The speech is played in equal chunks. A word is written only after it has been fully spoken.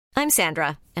I'm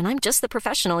Sandra, and I'm just the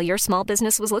professional your small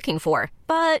business was looking for.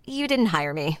 But you didn't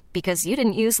hire me because you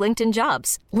didn't use LinkedIn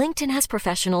Jobs. LinkedIn has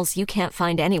professionals you can't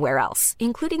find anywhere else,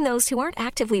 including those who aren't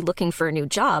actively looking for a new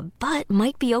job, but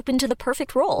might be open to the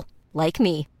perfect role, like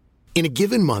me. In a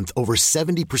given month, over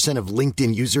 70% of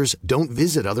LinkedIn users don't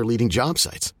visit other leading job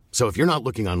sites. So if you're not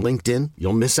looking on LinkedIn,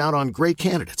 you'll miss out on great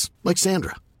candidates like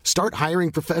Sandra. Start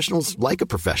hiring professionals like a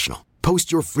professional.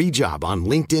 Post your free job on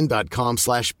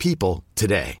linkedin.com/people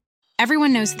today.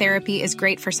 Everyone knows therapy is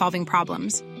great for solving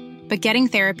problems, but getting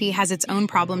therapy has its own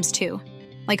problems too,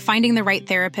 like finding the right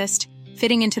therapist,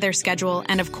 fitting into their schedule,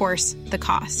 and of course, the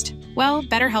cost. Well,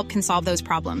 BetterHelp can solve those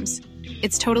problems.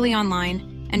 It's totally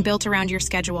online and built around your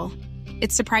schedule.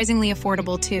 It's surprisingly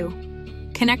affordable too.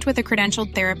 Connect with a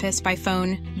credentialed therapist by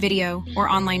phone, video, or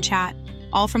online chat,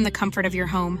 all from the comfort of your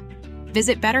home.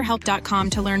 Visit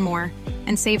BetterHelp.com to learn more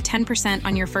and save 10%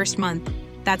 on your first month.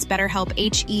 That's BetterHelp,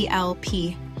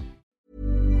 H-E-L-P.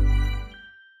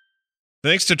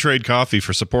 Thanks to Trade Coffee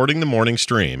for supporting the morning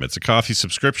stream. It's a coffee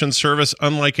subscription service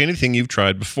unlike anything you've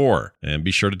tried before. And be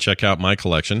sure to check out my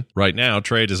collection. Right now,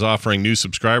 Trade is offering new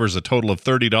subscribers a total of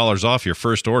 $30 off your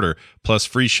first order, plus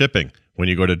free shipping when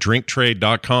you go to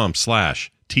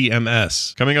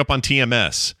drinktrade.com/TMS. Coming up on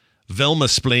TMS,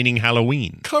 Velma-splaining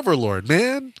Halloween. Coverlord,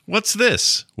 man. What's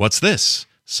this? What's this?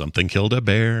 Something killed a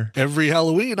bear. Every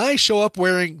Halloween, I show up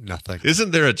wearing nothing. Isn't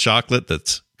there a chocolate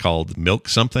that's called Milk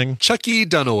something? Chucky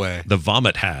Dunaway. The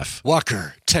Vomit Half.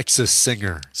 Walker, Texas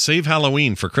singer. Save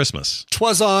Halloween for Christmas.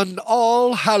 'Twas on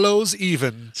All Hallows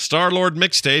Even. Star-Lord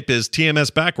Mixtape is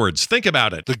TMS backwards. Think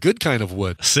about it. The good kind of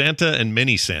wood. Santa and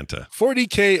Mini Santa.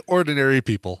 40K Ordinary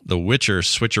People. The Witcher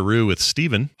Switcheroo with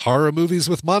Steven. Horror movies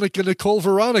with Monica Nicole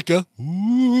Veronica.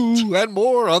 Ooh, and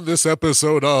more on this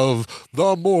episode of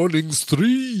The Morning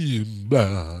Stream.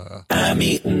 I'm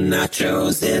eating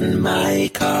nachos in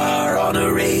my car on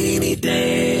a rainy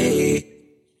day.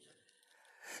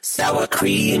 Sour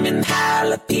cream and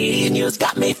jalapenos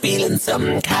got me feeling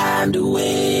some kind of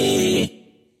way.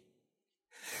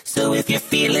 So if you're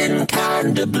feeling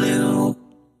kind of blue,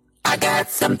 I got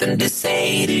something to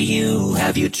say to you.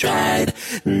 Have you tried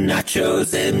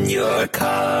nachos in your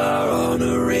car on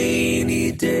a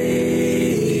rainy day?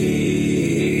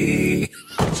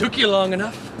 Took you long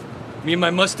enough. Me and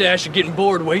my mustache are getting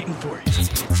bored waiting for you.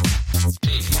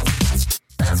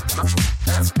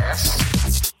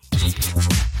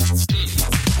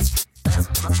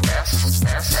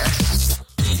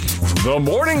 The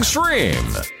Morning Stream.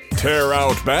 Tear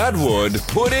out bad wood,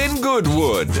 put in good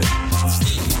wood.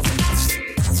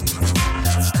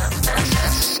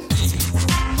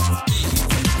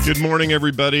 Good morning,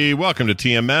 everybody. Welcome to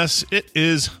TMS. It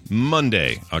is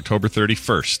Monday, October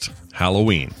 31st,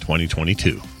 Halloween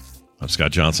 2022. I'm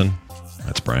Scott Johnson.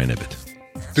 That's Brian Ibbett.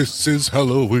 This is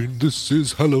Halloween, this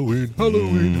is Halloween,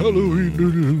 Halloween,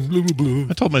 Halloween, blah, blah, blah.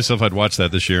 I told myself I'd watch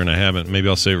that this year, and I haven't. Maybe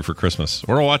I'll save it for Christmas.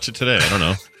 Or I'll watch it today. I don't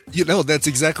know. You know, that's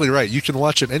exactly right. You can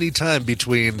watch it anytime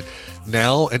between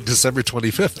now and December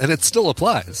 25th, and it still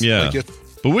applies. Yeah. Like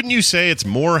but wouldn't you say it's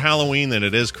more Halloween than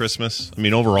it is Christmas? I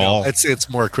mean, overall. No, I'd say it's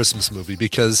more a Christmas movie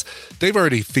because they've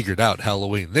already figured out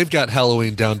Halloween. They've got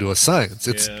Halloween down to a science.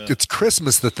 It's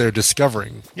Christmas that they're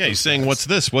discovering. Yeah, he's saying, what's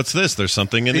this? What's this? There's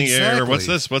something in the air. What's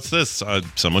this? What's this?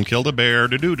 Someone killed a bear.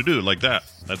 Do like that.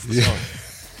 That's the song.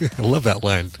 I love that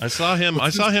line. I saw him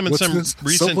in some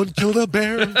recent. Someone killed a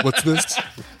bear. What's this?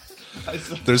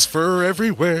 There's fur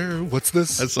everywhere. What's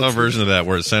this? I saw a version of that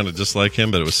where it sounded just like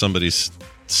him, but it was somebody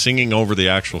singing over the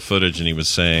actual footage, and he was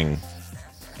saying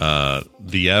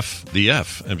the F,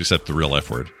 except the real F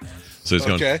word. So he's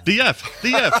going, the F,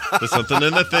 there's something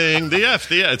in the thing, the F.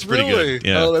 It's pretty good.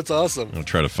 Yeah. Oh, that's awesome. I'll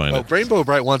try to find it. Rainbow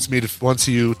Bright wants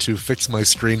you to fix my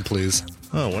screen, please.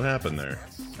 Oh, what happened there?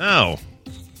 Oh,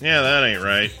 yeah, that ain't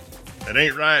right. It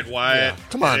ain't right, Wyatt. Yeah.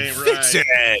 Come on, fix it.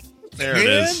 There it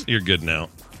is. You're good now.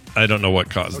 I don't know what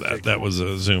caused that. That was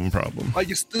a Zoom problem. I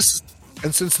guess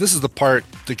since this is the part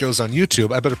that goes on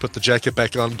YouTube, I better put the jacket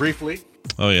back on briefly.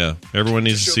 Oh, yeah. Everyone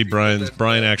needs to see Brian.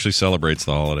 Brian actually celebrates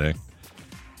the holiday.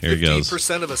 Here he goes.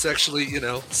 15% of us actually,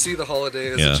 see the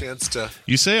holiday as a chance to...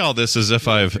 You say all this as if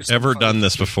I've ever done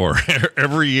this before.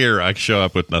 Every year I show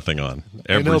up with nothing on.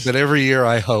 I know, but every year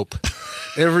I hope.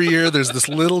 Every year there's this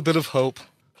little bit of hope.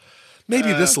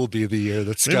 Maybe this will be the year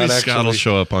that Scott will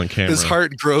show up on camera. His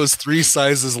heart grows 3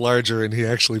 sizes larger, and he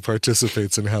actually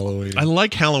participates in Halloween. I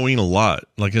like Halloween a lot.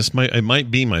 Like it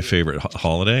might be my favorite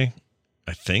holiday.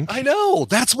 I think. I know.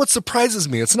 That's what surprises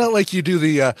me. It's not like you do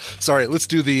the. Let's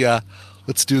do the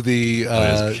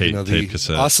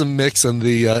awesome mix and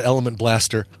the element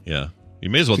blaster. Yeah. You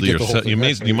may as well do you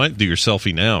might do your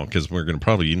selfie now because we're going to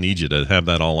probably need you to have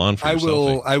that all on for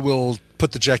yourself. I will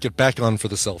put the jacket back on for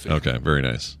the selfie. Okay, very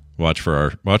nice. Watch for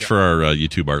our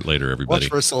YouTube art later, everybody. Watch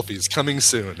for our selfies coming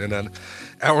soon in an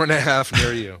hour and a half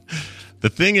near you. The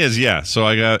thing is, so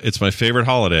it's my favorite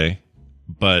holiday,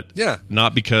 but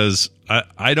not because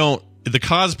I don't. The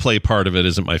cosplay part of it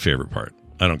isn't my favorite part.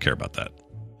 I don't care about that.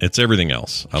 It's everything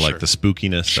else. I like the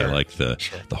spookiness. Sure. I like the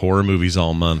horror movies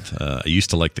all month. I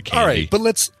used to like the candy. All right, but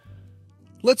let's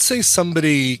say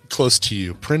somebody close to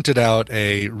you printed out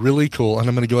a really cool, and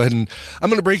I'm going to go ahead and I'm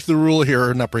going to break the rule here,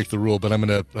 or not break the rule, but I'm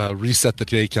going to reset the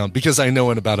day count because I know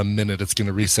in about a minute it's going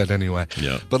to reset anyway.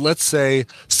 Yeah. But let's say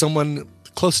someone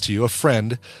close to you, a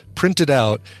friend, printed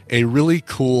out a really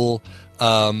cool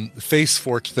face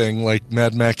fork thing like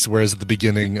Mad Max wears at the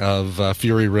beginning of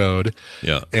Fury Road.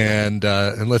 Yeah. And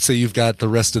let's say you've got the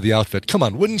rest of the outfit. Come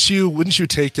on, wouldn't you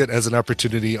take it as an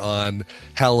opportunity on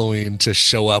Halloween to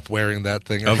show up wearing that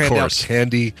thing? Of hand course. out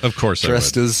candy. Of course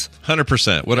dressed I would. as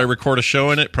 100%. Would I record a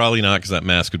show in it? Probably not, because that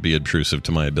mask would be intrusive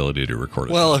to my ability to record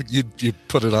it. Well, you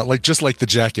put it on just like the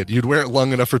jacket. You'd wear it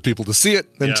long enough for people to see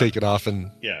it, then take it off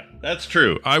and that's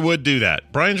true. I would do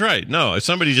that. Brian's right. No, if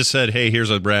somebody just said, "Hey,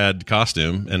 here's a Brad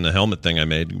costume and the helmet thing I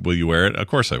made. Will you wear it?" Of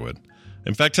course I would.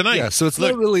 In fact, tonight. Yeah, so it's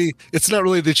not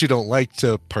really that you don't like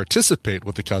to participate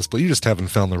with the cosplay. You just haven't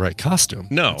found the right costume.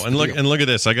 No, and look at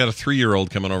this. I got a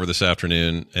 3-year-old coming over this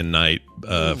afternoon and night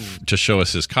to show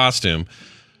us his costume.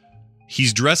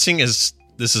 He's dressing as,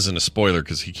 this isn't a spoiler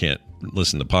because he can't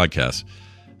listen to podcasts.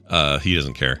 He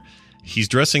doesn't care. He's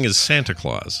dressing as Santa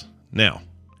Claus. Now,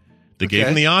 they gave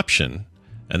him the option,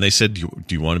 and they said, do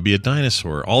you want to be a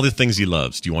dinosaur? All the things he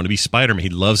loves. Do you want to be Spider-Man? He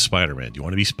loves Spider-Man. Do you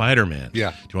want to be Spider-Man? Yeah.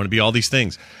 Do you want to be all these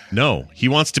things? No, he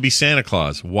wants to be Santa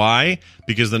Claus. Why?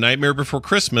 Because The Nightmare Before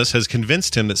Christmas has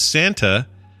convinced him that Santa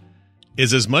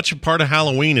is as much a part of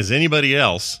Halloween as anybody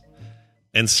else.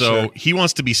 And so he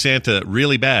wants to be Santa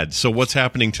really bad. So what's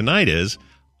happening tonight is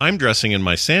I'm dressing in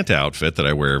my Santa outfit that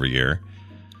I wear every year,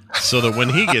 so that when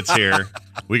he gets here,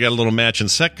 we got a little matching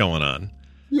set going on.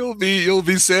 You'll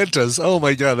be Santa's. Oh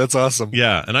my God, that's awesome.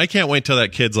 Yeah, and I can't wait till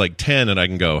that kid's like 10 and I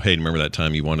can go, "Hey, remember that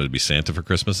time you wanted to be Santa for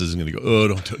Christmas?" He's going to go,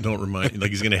 "Oh, don't remind me." Like,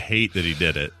 he's going to hate that he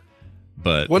did it.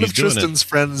 But one of Tristan's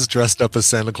friends dressed up as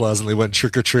Santa Claus and they went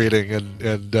trick-or-treating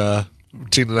and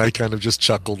Tina and I kind of just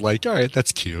chuckled like, all right,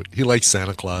 that's cute. He likes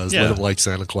Santa Claus. Yeah. Let him like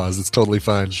Santa Claus. It's totally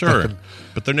fine. Sure.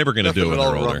 But they're never going to do it when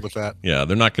they're older. With that. Yeah,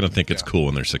 they're not going to think it's cool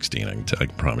when they're 16. I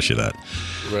can promise you that.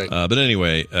 Right. But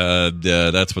anyway,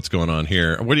 that's what's going on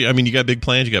here. You got big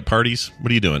plans? You got parties? What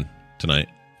are you doing tonight?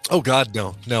 Oh God,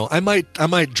 no. I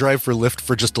might drive for Lyft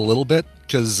for just a little bit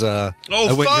because fun!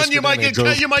 You might get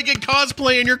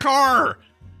cosplay in your car.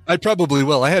 I probably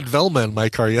will. I had Velma in my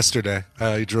car yesterday.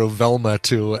 I drove Velma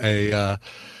to a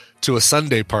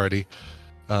Sunday party.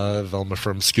 Velma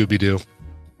from Scooby-Doo.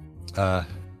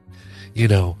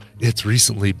 It's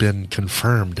recently been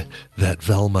confirmed that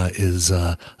Velma is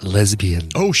lesbian.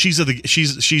 Oh, she's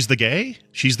the gay?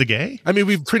 She's the gay? I mean,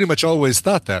 we've pretty much always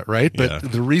thought that, right?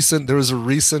 But there was a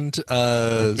recent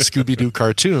Scooby-Doo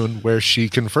cartoon where she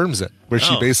confirms it, where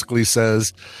she basically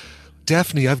says,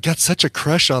 "Daphne, I've got such a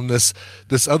crush on this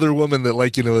other woman that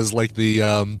is like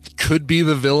the could be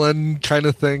the villain kind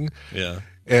of thing." Yeah.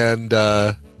 And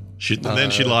then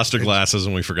she lost her glasses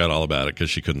and we forgot all about it because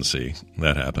she couldn't see.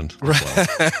 That happened. Right.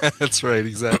 Well. That's right,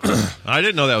 exactly. I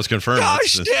didn't know that was confirmed.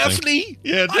 Gosh, Daphne!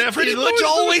 Yeah, Daphne. I pretty much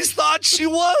always thought she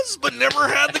was, but never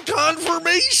had the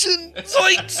confirmation.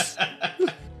 Zoinks!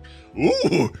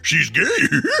 Ooh, she's gay.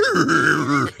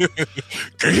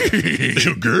 Gay.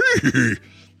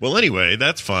 Well, anyway,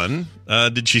 that's fun.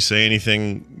 Did she say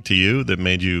anything to you that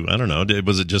made you, I don't know,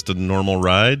 was it just a normal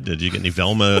ride? Did you get any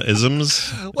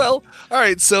Velma-isms? Well, all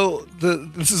right, so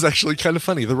this is actually kind of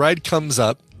funny. The ride comes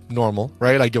up normal,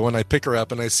 right? I go and I pick her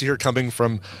up and I see her coming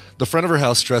from the front of her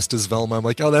house dressed as Velma. I'm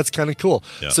like, oh, that's kind of cool.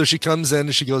 Yeah. So she comes in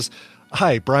and she goes,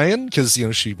 "Hi, Brian," because,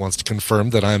 she wants to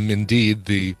confirm that I'm indeed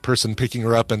the person picking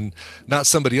her up and not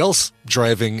somebody else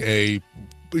driving a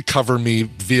cover me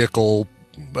vehicle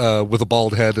with a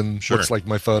bald head and looks like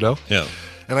my photo. Yeah.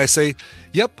 And I say,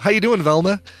 "Yep, how you doing,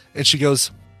 Velma?" And she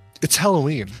goes, "It's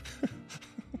Halloween."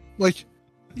 Like,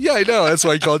 "Yeah, I know. That's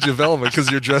why I called you Velma, because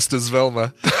you're dressed as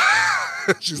Velma."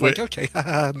 She's like, "Okay."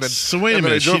 And then, so wait a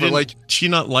minute. She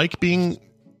not like being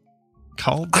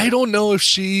called that? I don't know if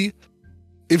she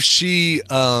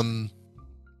didn't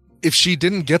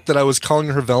get that I was calling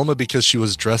her Velma because she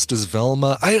was dressed as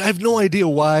Velma. I have no idea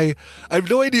why. I have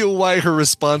no idea why her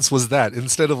response was that.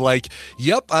 Instead of like,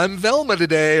 "Yep, I'm Velma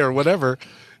today," or whatever.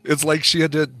 It's like she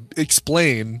had to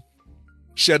explain.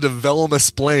 She had to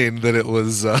Velma-splain that it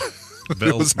was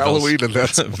It was Halloween, and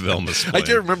that's Velma's I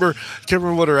can't remember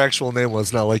what her actual name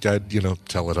was. Not like I'd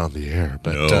tell it on the air,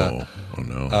 but no. Oh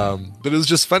no. But it was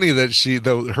just funny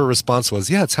that her response was,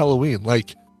 "Yeah, it's Halloween."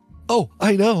 Like, oh,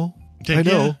 I know.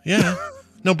 Yeah.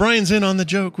 No, Brian's in on the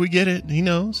joke. We get it. He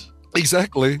knows.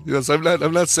 Exactly. Yes, I'm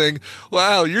not saying,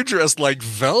 wow, you're dressed like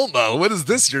Velma. What is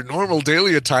this? Your normal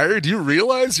daily attire? Do you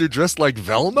realize you're dressed like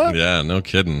Velma? Yeah, no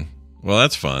kidding. Well,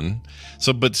 that's fun.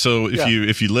 So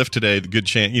if you lift today, the good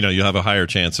chance, you have a higher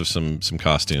chance of some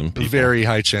costume people. Very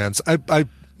high chance. I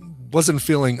wasn't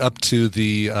feeling up to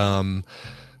the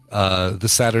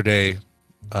Saturday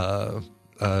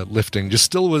lifting. Just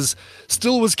still was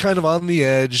kind of on the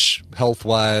edge health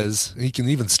wise. You can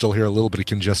even still hear a little bit of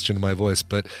congestion in my voice,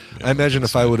 but I imagine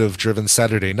if I would have driven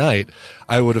Saturday night,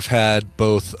 I would have had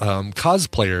both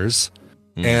cosplayers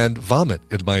and vomit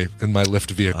in my lift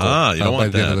vehicle. You don't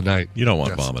want by the end of the night. You don't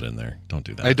want vomit in there. Don't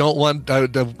do that. I don't want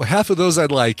half of those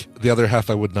I'd like. The other half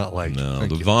I would not like. No,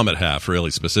 vomit half, really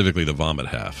specifically the vomit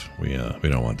half. We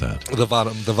don't want that. The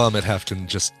vomit half can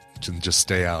just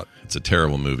stay out. It's a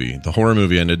terrible movie. The horror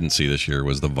movie I didn't see this year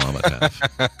was The Vomit Half.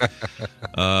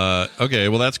 Okay,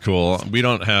 well that's cool. We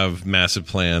don't have massive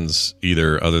plans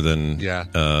either, other than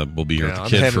we'll be here with the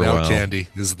kid for a while. I'm handing out candy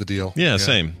is the deal. Yeah,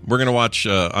 same. We're gonna watch.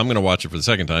 I'm gonna watch it for the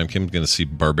second time. Kim's gonna see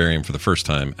Barbarian for the first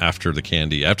time after the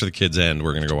candy. After the kids end,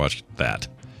 we're gonna go watch that.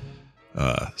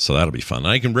 So that'll be fun.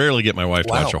 I can rarely get my wife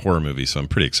to watch a horror movie, so I'm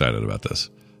pretty excited about this.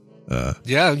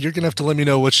 Yeah, you're gonna have to let me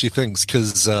know what she thinks,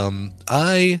 because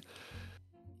I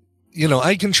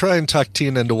can try and talk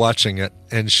Tina into watching it,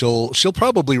 and she'll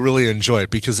probably really enjoy it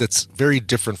because it's very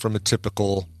different from a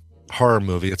typical horror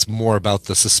movie. It's more about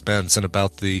the suspense and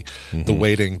about the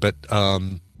waiting. But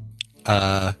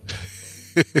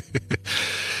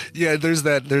yeah, there's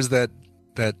that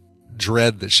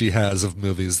dread that she has of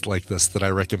movies like this that I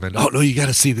recommend. Oh no, you got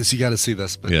to see this. You got to see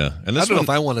this. But yeah, and this I don't know if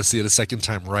I want to see it a second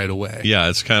time right away. Yeah,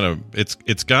 it's kind of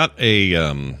it's got a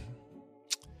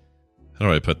how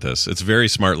do I put this? It's very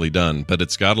smartly done, but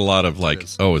it's got a lot of like,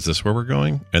 oh, is this where we're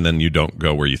going? And then you don't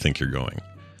go where you think you're going.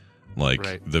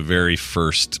 Like the very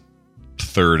first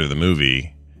third of the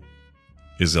movie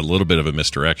is a little bit of a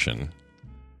misdirection,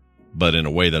 but in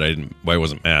a way that I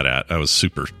wasn't mad at. I was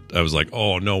like,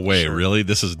 oh, no way, really?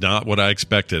 This is not what I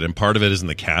expected. And part of it is in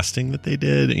the casting that they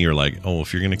did. And you're like, oh,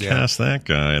 if you're going to cast that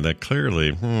guy, that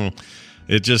clearly,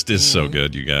 it just is so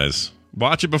good, you guys.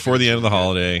 Watch it before the end of the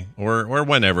holiday or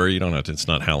whenever. You don't have to. It's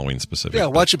not Halloween specific. Yeah,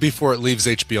 watch it before it leaves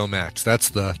HBO Max.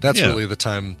 That's really the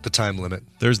time limit.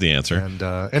 There's the answer.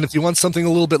 And if you want something a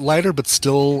little bit lighter but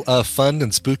still fun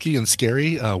and spooky and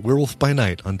scary, Werewolf by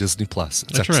Night on Disney Plus.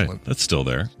 It's excellent. Right. That's still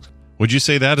there. Would you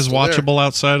say that is watchable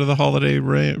outside of the holiday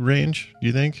range?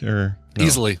 You think, or no?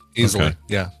 Easily? Okay.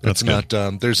 Yeah, it's not.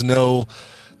 There's no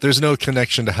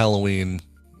connection to Halloween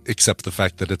except the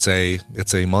fact that it's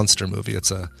a monster movie.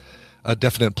 It's a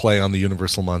definite play on the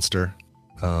Universal monster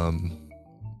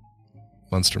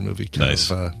movie kind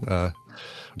of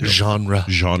genre.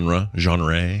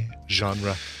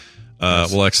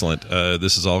 Well, excellent.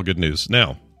 This is all good news.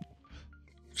 Now,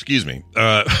 excuse me.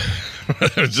 I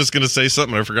was just going to say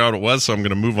something. I forgot what it was, so I'm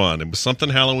going to move on. It was something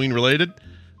Halloween related.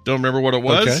 Don't remember what it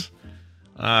was.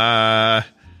 Okay.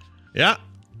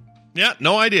 Yeah,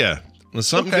 no idea. It was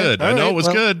something good. I know it was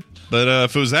good. But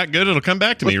if it was that good, it'll come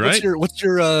back to me, right? What's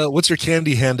your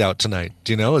candy handout tonight?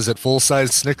 Do you know? Is it full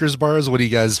size Snickers bars? What are you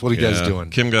guys doing?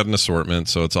 Kim got an assortment,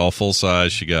 so it's all full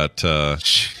size. She got.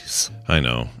 Jeez. I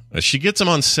know. She gets them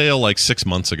on sale like 6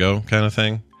 months ago, kind of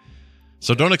thing.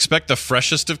 So don't expect the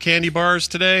freshest of candy bars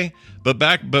today. But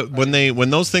when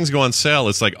those things go on sale,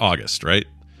 it's like August, right?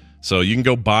 So you can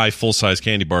go buy full size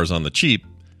candy bars on the cheap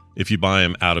if you buy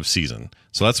them out of season.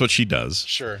 So that's what she does.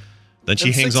 Sure. Then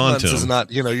she hangs on to them. Is not,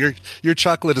 your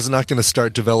chocolate is not going to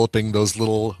start developing those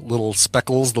little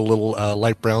speckles, the little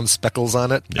light brown speckles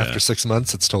on it after 6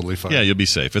 months. It's totally fine. Yeah, you'll be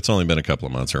safe. It's only been a couple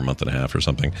of months or a month and a half or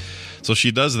something. So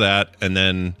she does that, and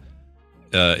then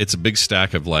it's a big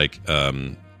stack of like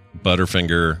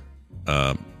Butterfinger.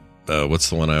 What's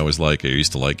the one I always like? I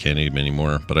used to like candy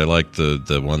anymore, but I like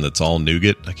the one that's all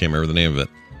nougat. I can't remember the name of it.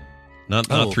 Not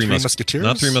Three Musketeers.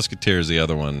 Not Three Musketeers. The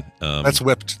other one. That's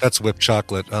whipped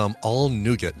chocolate. All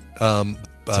nougat.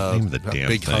 What's the name of the damn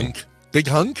Big thing? Hunk. Big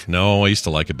Hunk? No, I used to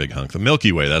like a Big Hunk. The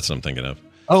Milky Way. That's what I'm thinking of.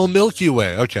 Oh, Milky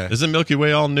Way. Okay. Isn't Milky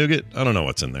Way all nougat? I don't know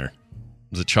what's in there.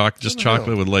 Is it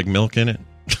chocolate with like milk in it?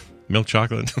 Milk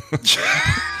chocolate.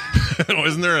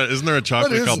 Isn't there a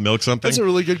chocolate called milk something? That's a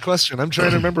really good question. I'm trying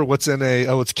to remember what's in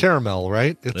it's caramel,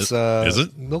 right? It's is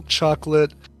it milk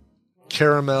chocolate,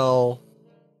 caramel.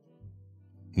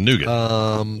 Nougat.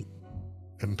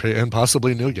 And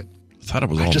possibly nougat. I thought it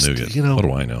was all nougat. What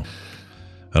do I know?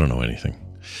 I don't know anything.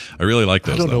 I really like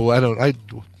those.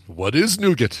 What is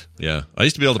nougat? Yeah, I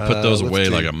used to be able to put those away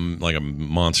like a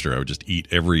monster. I would just eat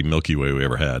every Milky Way we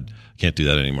ever had. Can't do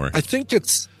that anymore. I think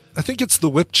it's the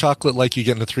whipped chocolate like you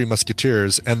get in the Three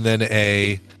Musketeers, and then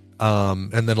a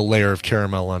layer of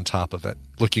caramel on top of it.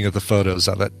 Looking at the photos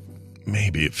of it,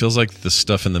 maybe it feels like the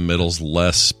stuff in the middle's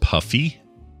less puffy.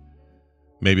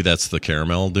 Maybe that's the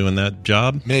caramel doing that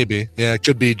job. Maybe, yeah, it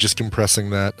could be just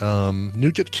compressing that.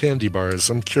 Nougat candy bars.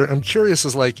 I'm curious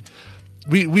as like.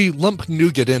 We lump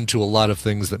nougat into a lot of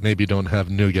things that maybe don't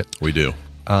have nougat. We do.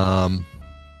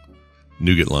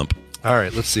 Nougat lump. All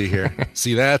right, let's see here.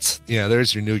 See,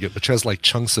 there's your nougat, which has like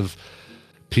chunks of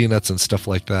peanuts and stuff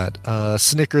like that.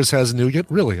 Snickers has nougat.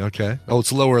 Really? Okay. Oh,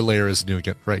 its lower layer is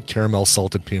nougat, right? Caramel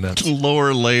salted peanuts.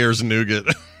 Lower layers nougat.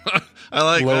 I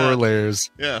like lower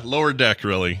layers. Yeah, lower deck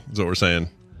really is what we're saying.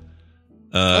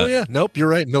 Oh yeah, nope, you're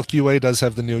right. Milky Way does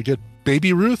have the nougat.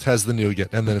 Baby Ruth has the nougat,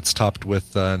 and then it's topped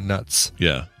with nuts.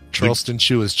 Yeah. Charleston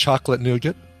Chew is chocolate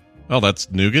nougat. Oh,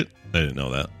 that's nougat? I didn't know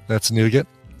that. That's nougat.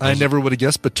 I never would have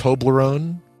guessed, but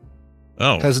Toblerone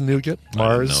has nougat.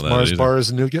 Mars bar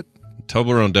is nougat.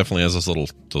 Toblerone definitely has those little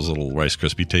Rice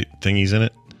Krispie thingies in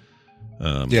it.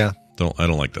 Yeah. I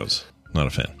don't like those. Not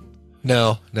a fan.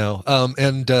 No.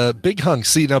 And Big Hunk.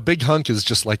 See, now Big Hunk is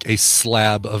just like a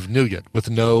slab of nougat with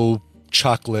no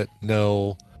chocolate,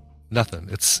 no nothing.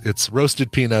 It's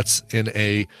roasted peanuts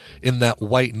in that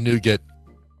white nougat.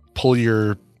 Pull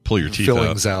your teeth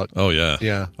fillings out. Oh yeah.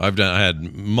 Yeah. I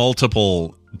had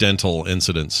multiple dental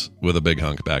incidents with a Big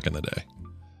Hunk back in the day.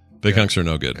 Big Hunks are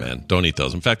no good, man. Don't eat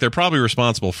those. In fact, they're probably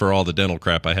responsible for all the dental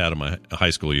crap I had in my high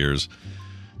school years.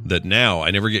 That now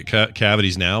I never get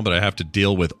cavities now, but I have to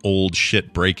deal with old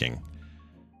shit breaking,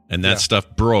 and that stuff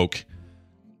broke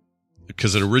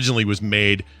because it originally was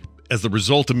made as the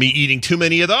result of me eating too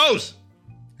many of those.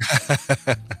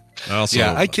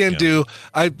 I can't do.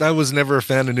 I was never a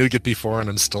fan of nougat before, and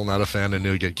I'm still not a fan of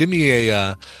nougat. Give me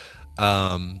a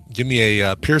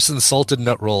Pearson salted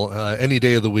nut roll any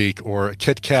day of the week, or a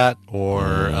Kit Kat,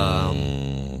 or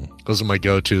those are my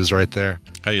go-tos right there.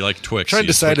 How you like Twix? Trying to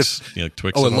decide if you like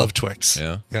Twix. Oh, I love Twix.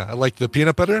 Yeah. I like the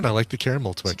peanut butter and I like the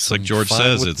caramel Twix. It's like George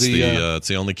says, it's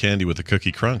the only candy with a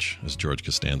cookie crunch, as George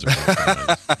Costanza.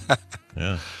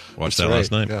 Yeah, watched that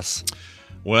last night. Yes.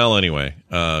 Well, anyway,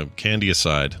 candy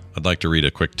aside, I'd like to read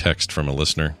a quick text from a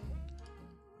listener.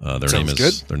 Their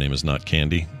name is not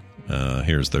Candy.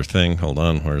 Here's their thing. Hold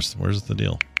on. Where's the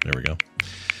deal? There we go.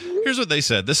 Here's what they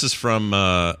said. This is from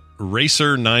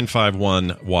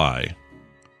Racer951Y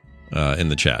in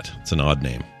the chat. It's an odd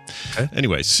name. Okay.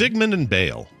 Anyway, Sigmund and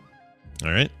Bale.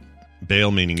 All right.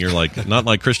 Bale meaning you're like not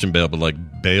like Christian Bale, but like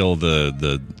Bale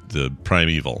the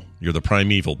primeval. You're the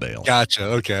primeval Bale. Gotcha.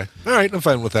 Okay. All right. I'm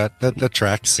fine with that. That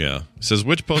tracks. Yeah. It says,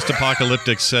 which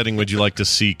post-apocalyptic setting would you like to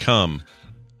see come?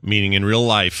 Meaning in real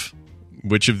life.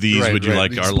 Which of these would you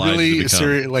like our lives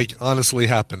to become? Honestly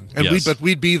happen. And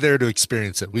we'd be there to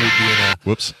experience it. We would be in a...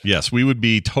 Whoops. Yes, we would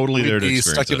be totally there to experience it.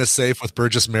 We'd be stuck in a safe with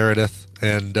Burgess Meredith,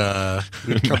 and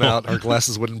we'd come out, our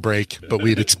glasses wouldn't break, but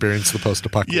we'd experience the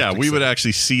post-apocalyptic. Yeah, we would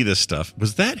actually see this stuff.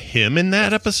 Was that him in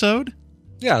that episode?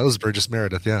 Yeah, it was Burgess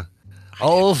Meredith, yeah.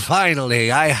 Oh,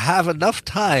 finally, I have enough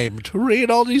time to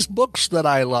read all these books that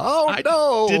I love. I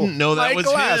didn't know that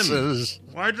was him.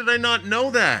 Why did I not know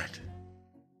that?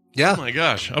 Yeah. Oh my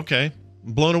gosh. Okay.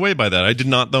 I'm blown away by that. I did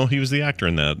not know he was the actor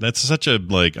in that. That's such a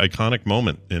iconic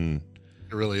moment in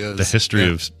it really is. The history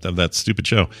of that stupid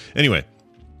show. Anyway,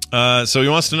 so he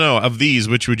wants to know, of these,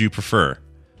 which would you prefer?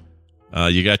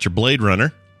 You got your Blade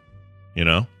Runner, you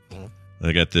know.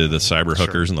 They got the cyber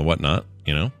hookers and the whatnot,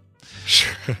 you know.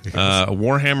 Sure.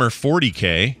 Warhammer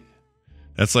 40K.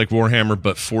 That's like Warhammer,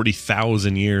 but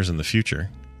 40,000 years in the future.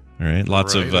 All right.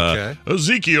 Lots of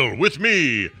Ezekiel with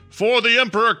me. For the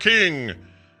Emperor King,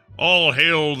 all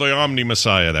hail the Omni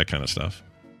Messiah, that kind of stuff.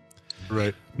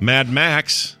 Right. Mad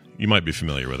Max, you might be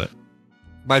familiar with it.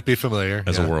 Might be familiar.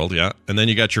 As a world, yeah. And then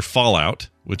you got your Fallout,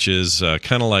 which is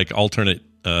kind of like alternate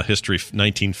history,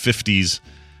 1950s,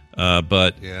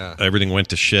 but everything went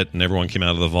to shit and everyone came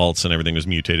out of the vaults and everything was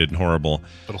mutated and horrible.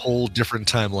 But a whole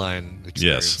different timeline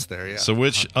experience there, yeah. So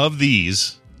which of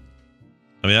these,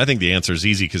 I mean, I think the answer is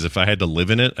easy because if I had to live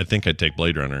in it, I think I'd take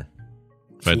Blade Runner.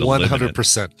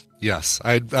 100%. Yes.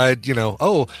 I'd giant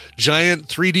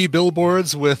 3D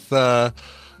billboards with Ana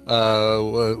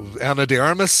de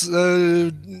Armas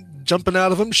jumping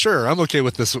out of them. Sure, I'm okay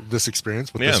with this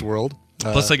experience with this world.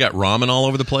 Plus, they got ramen all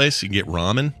over the place. You can get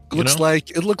ramen.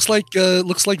 It looks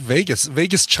like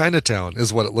Vegas Chinatown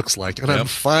is what it looks like, and I'm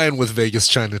fine with Vegas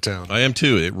Chinatown. I am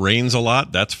too. It rains a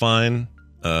lot. That's fine.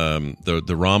 The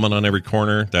ramen on every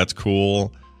corner. That's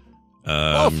cool.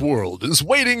 Off-world is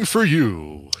waiting for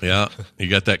you. Yeah, you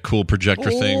got that cool projector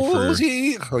thing for.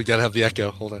 We gotta have the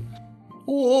echo. Hold on.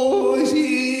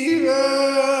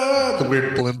 The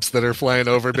weird blimps that are flying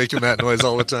over, making that noise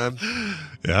all the time.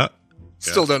 Yeah.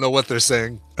 Still don't know what they're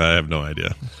saying. I have no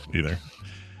idea either.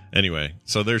 Anyway,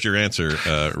 so there's your answer,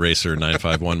 Racer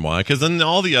 951Y. Because then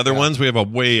all the other ones, we have a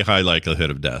way high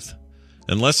likelihood of death.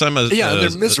 Unless I'm they're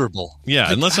miserable.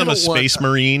 Unless I'm a space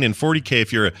marine in 40K.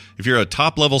 If you're a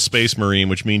top level space marine,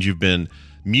 which means you've been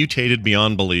mutated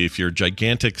beyond belief, you're a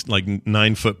gigantic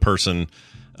 9-foot person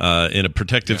in a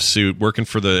protective suit working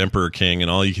for the Emperor King, and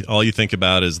all you think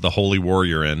about is the holy war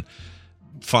you're in.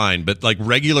 Fine, but like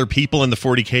regular people in the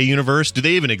 40K universe, do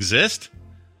they even exist?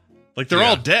 Like they're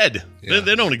all dead. Yeah.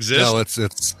 They don't exist. No,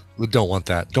 it's we don't want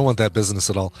that. Don't want that business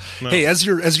at all. No. Hey, as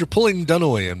you're pulling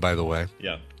Dunaway in, by the way.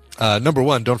 Yeah. Number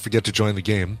one, don't forget to join the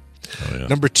game. Oh, yeah.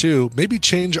 Number two, maybe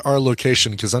change our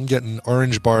location because I'm getting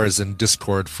orange bars in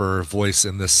Discord for voice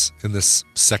in this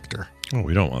sector. Oh,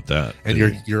 we don't want that. And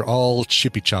you're all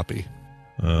chippy choppy.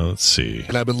 Let's see.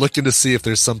 And I've been looking to see if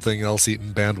there's something else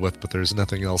eating bandwidth, but there's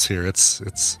nothing else here. It's.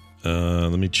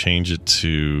 Let me change it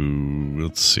to.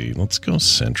 Let's see. Let's go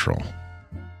central.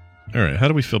 All right. How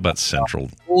do we feel about central?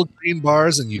 Full green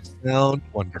bars, and you sound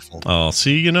wonderful. Oh,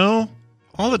 see,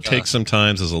 all it takes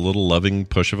sometimes is a little loving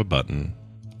push of a button,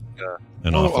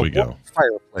 and off we go.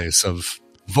 Fireplace of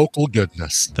vocal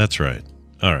goodness. That's right.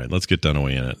 All right. Let's get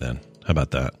Dunaway in it then. How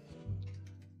about that?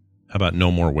 How about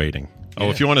no more waiting? Oh,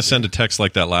 if you want to send a text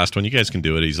like that last one, you guys can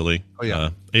do it easily. Oh, yeah.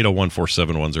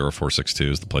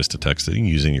 801-471-0462 is the place to text it. You can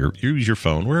use your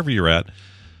phone, wherever you're at.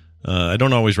 I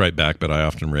don't always write back, but I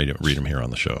often read them here on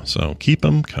the show. So keep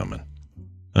them coming.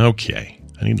 Okay.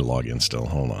 I need to log in still.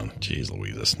 Hold on. Jeez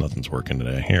Louise, nothing's working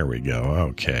today. Here we go.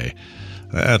 Okay.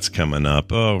 That's coming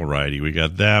up. All righty. We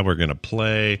got that. We're going to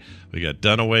play. We got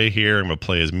Dunaway here. I'm going to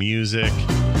play his music.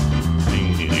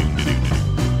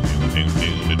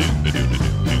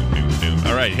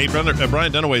 All right. Hey, Brian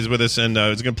Dunaway's with us, and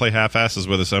he's going to play half-asses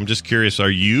with us. I'm just curious, are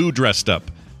you dressed up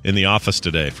in the office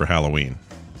today for Halloween?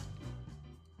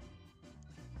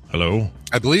 Hello?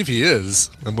 I believe he is.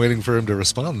 I'm waiting for him to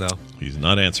respond, though. He's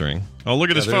not answering. Oh, look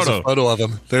at his there's photo. A photo of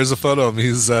him. There's a photo of him.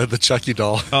 He's the Chucky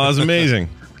doll. Oh, that's amazing.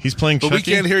 He's playing Chucky? But we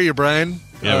can't hear you, Brian.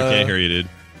 Yeah, we can't hear you, dude.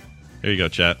 Here you go,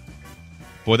 chat.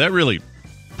 Boy, that really,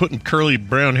 putting curly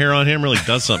brown hair on him really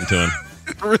does something to him.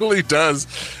 It really does.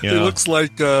 Yeah. He looks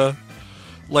like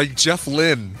Jeff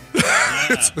Lynne.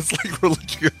 It's like we're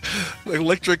looking at like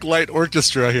Electric Light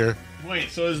Orchestra here. Wait,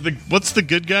 so what's the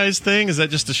good guys thing? Is that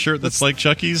just a shirt that's like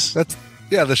Chucky's? That's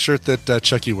the shirt that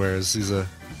Chucky wears.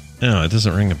 No, it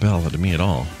doesn't ring a bell to me at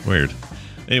all. Weird.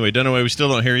 Anyway, Dunaway, we still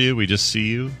don't hear you. We just see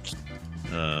you.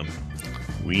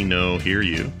 We hear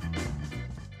you.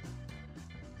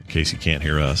 In case you can't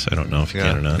hear us. I don't know if you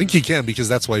can or not. I think he can because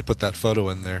that's why he put that photo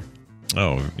in there.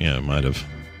 Oh, yeah, it might have.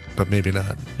 But maybe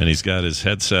not. And he's got his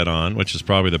headset on, which is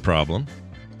probably the problem.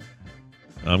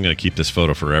 I'm going to keep this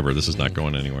photo forever. This is not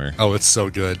going anywhere. Oh, it's so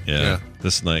good. Yeah.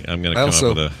 This night, I'm going to come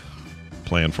up with a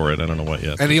plan for it. I don't know what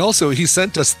yet. And he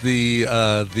sent us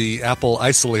the Apple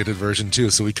isolated version too,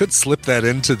 so we could slip that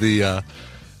into the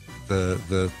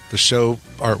show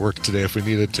artwork today if we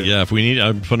needed to. Yeah, if we need,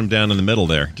 I'd put him down in the middle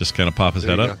there. Just kind of pop his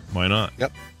head up. Why not?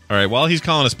 Yep. All right, while he's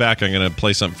calling us back, I'm going to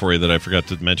play something for you that I forgot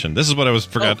to mention. This is what I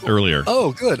forgot earlier.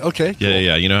 Oh, good. Okay. Yeah, cool.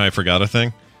 Yeah. You know how I forgot a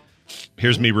thing?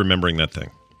 Here's me remembering that thing.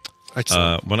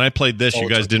 When I played this, you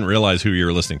guys didn't realize who you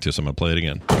were listening to, so I'm going to play it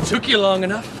again. It took you long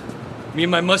enough. Me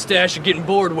and my mustache are getting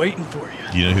bored waiting for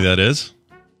you. Do you know who that is?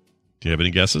 Do you have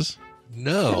any guesses?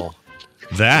 No.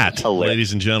 That,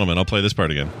 ladies and gentlemen, I'll play this part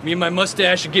again. Me and my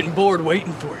mustache are getting bored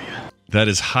waiting for you. That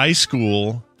is high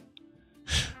school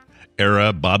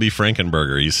era Bobby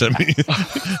Frankenberger. He sent me.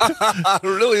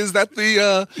 Really? Is that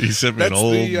the? He sent me an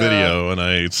old video, and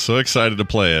I'm so excited to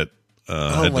play it.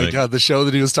 Oh my God! The show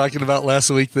that he was talking about last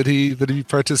week that he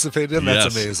participated in.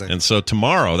 That's amazing. And so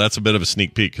tomorrow, that's a bit of a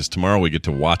sneak peek because tomorrow we get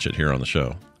to watch it here on the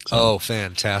show. So, oh,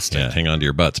 fantastic! Yeah, hang on to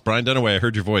your butts. Brian Dunaway, I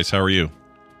heard your voice. How are you?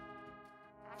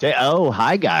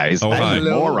 Hi guys. Oh, hi. I'm a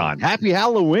moron. Happy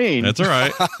Halloween. That's all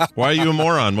right. Why are you a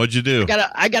moron? What'd you do?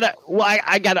 I got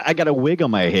a wig on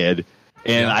my head,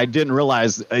 and I didn't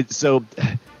realize. So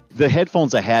the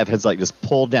headphones I have has like this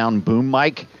pull down boom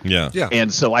mic. Yeah.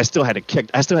 And so I still had it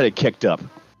kicked up.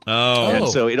 Oh. And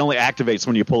so it only activates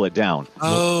when you pull it down.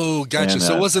 Oh, gotcha.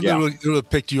 So it wasn't that it would have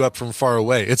picked you up from far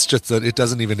away. It's just that it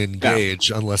doesn't even engage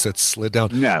unless it's slid down.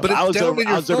 No, but I was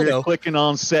over here clicking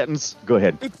on settings. Go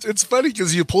ahead. It's funny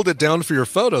because you pulled it down for your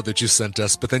photo that you sent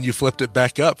us, but then you flipped it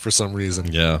back up for some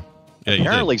reason. Yeah. Yeah, you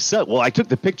Apparently did. so. Well, I took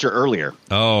the picture earlier.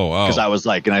 Oh. Because I was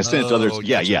like, and I sent it to others.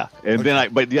 Yeah. And then I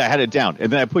had it down.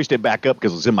 And then I pushed it back up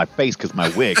because it was in my face because my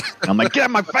wig. And I'm like, get out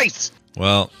of my face.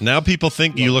 Well, now people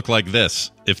think you look like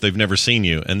this if they've never seen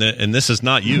you. And this is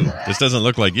not you. This doesn't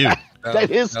look like you.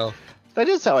 That is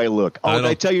how I look. Oh, did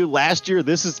I tell you last year?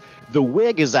 The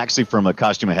wig is actually from a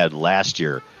costume I had last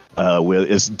year.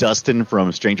 It's Dustin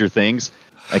from Stranger Things.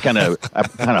 I kind of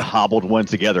hobbled one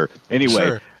together.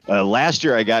 Anyway, last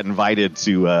year I got invited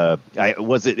to it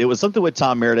was something with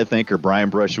Tom Merritt, I think, or Brian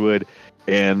Brushwood,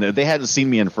 and they hadn't seen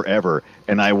me in forever,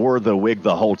 and I wore the wig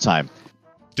the whole time.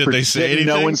 Did they say anything?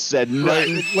 No one said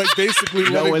nothing. Right, like basically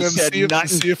No letting one them said see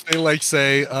nothing. if they like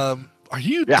say,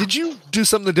 did you do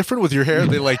something different with your hair?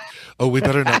 They like, oh, we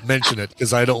better not mention it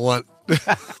because I don't want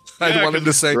I don't want him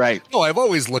to say, right. No, I've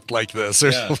always looked like this.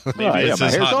 Or something. Maybe my it's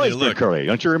his hair's hot always new been look. curly.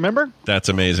 Don't you remember? That's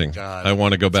amazing. God. I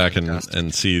want to go back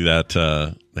and see that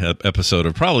episode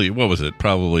of what was it?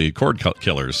 Probably Cord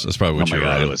Killers. That's probably what Oh you my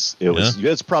God, were on.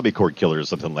 it's probably Cord Killer or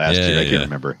something last year. I can't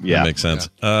remember. Yeah, that makes sense.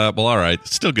 Well, all right.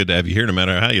 It's still good to have you here, no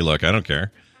matter how you look. I don't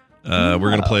care. We're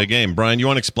going to play a game. Brian, you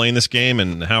want to explain this game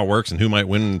and how it works and who might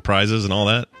win prizes and all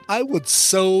that? I would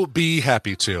so be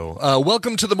happy to.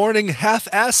 Welcome to the Morning Half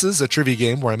Asses, a trivia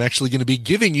game where I'm actually going to be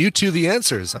giving you two the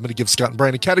answers. I'm going to give Scott and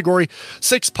Brian a category,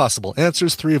 6 possible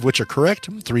answers, 3 of which are correct,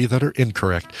 and 3 that are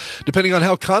incorrect. Depending on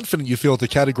how confident you feel with the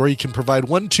category, you can provide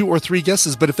 1, 2, or 3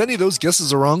 guesses, but if any of those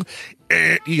guesses are wrong,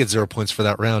 you get 0 points for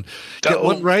that round. Get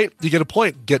 1 right, you get a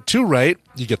point. Get 2 right,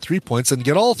 you get 3 points, and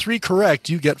get all 3 correct,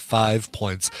 you get 5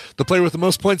 points. The player with the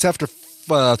most points after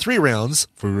 3 rounds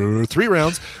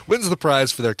wins the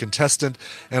prize for their contestant,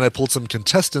 and I pulled some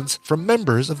contestants from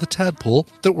members of the Tadpool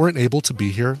that weren't able to be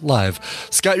here live.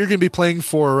 Scott, you're going to be playing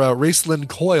for Raceland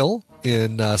Coyle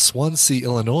in Swansea,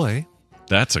 Illinois.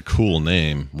 That's a cool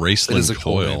name, Raceland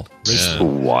Coyle.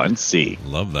 Swansea.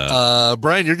 Love that.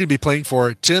 Brian, you're going to be playing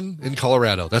for Tim in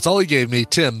Colorado. That's all he gave me,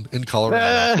 Tim in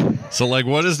Colorado. So, like,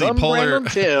 what is the polar?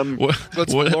 Tim.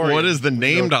 What is the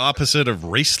named opposite of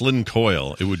Raceland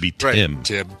Coyle? It would be Tim. Right.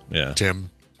 Tim. Yeah. Tim.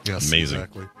 Yes. Amazing.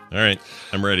 Exactly. All right,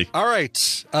 I'm ready. All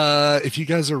right. If you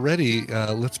guys are ready,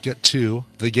 let's get to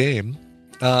the game.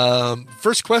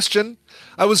 First question.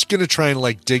 I was going to try and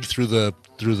like dig through the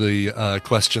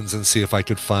questions and see if I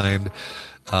could find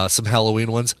some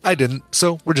Halloween ones. I didn't,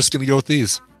 so we're just going to go with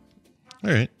these.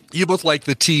 All right. You both like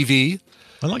the TV.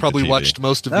 I like Probably the TV. watched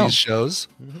most of these shows.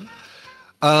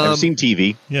 I've seen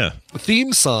TV. Yeah.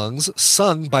 Theme songs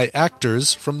sung by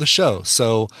actors from the show.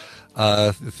 So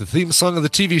the theme song of the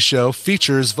TV show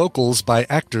features vocals by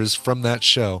actors from that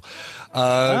show.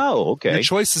 Okay. Your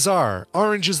choices are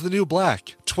Orange is the New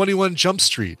Black, 21 Jump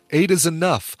Street, 8 is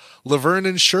Enough, Laverne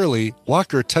and Shirley,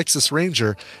 Walker, Texas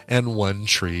Ranger, and One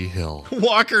Tree Hill.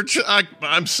 Walker,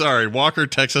 I'm sorry, Walker,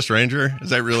 Texas Ranger? Is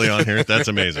that really on here? That's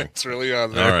amazing. It's really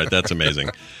on there. All right, that's amazing.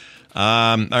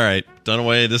 All right,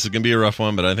 Dunaway, this is going to be a rough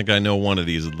one, but I think I know one of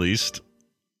these at least.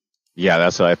 Yeah,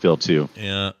 that's how I feel too.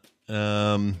 Yeah.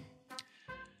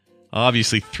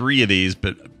 Obviously 3 of these,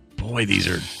 but boy, these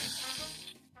are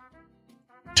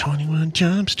 21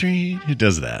 Jump Street. Who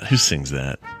does that? Who sings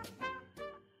that?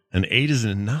 And 8 isn't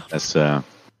enough. That's Johnny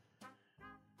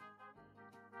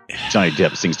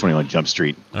Depp sings 21 Jump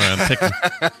Street. All right, I'm picking.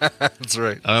 That's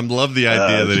right. I love the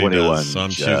idea that he 21 does. So I'm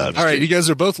choosing. All right, you guys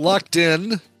are both locked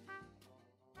in.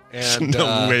 And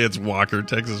No way it's Walker,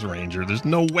 Texas Ranger. There's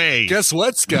no way. Guess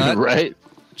what, Scott? Right?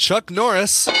 Chuck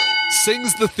Norris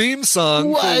sings the theme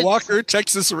song for Walker,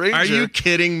 Texas Ranger. Are you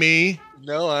kidding me?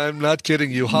 No, I'm not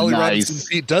kidding you. Holly Nice. Robinson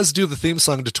Pete does do the theme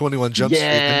song to 21 Jump Street.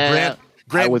 And I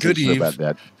Grant wasn't sure Goodeve, about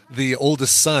that. the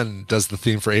oldest son, does the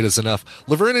theme for 8 is Enough.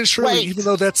 Laverne and Shirley, Wait. even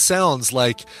though that sounds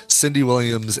like Cindy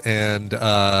Williams and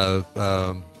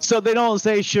So they don't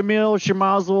say Shamil,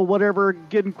 Shemazel, whatever,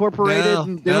 get incorporated,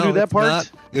 and they don't do that it's part?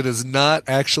 not. It is not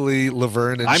actually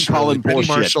Laverne and I'm Shirley. calling Penny bullshit.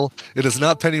 Marshall. It is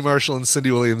not Penny Marshall and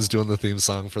Cindy Williams doing the theme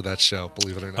song for that show,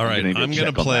 believe it or not. All right, gonna need to I'm check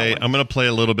gonna on play. that one. I'm gonna play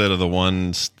a little bit of the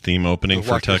one's theme opening The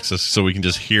for Walker. Texas, so we can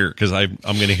just hear because I'm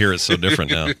gonna hear it so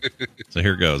different now. So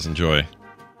here goes. Enjoy.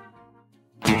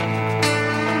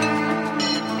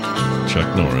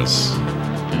 Chuck Norris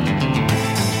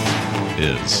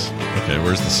is okay.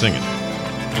 Where's the singing?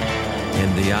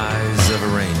 In the eyes of a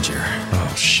ranger.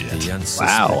 Oh shit! The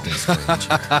unsuspecting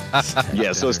stranger.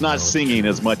 Yeah, so it's not singing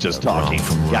as much as talking.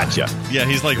 Gotcha. Yeah,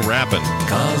 he's like rapping.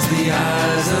 Cause the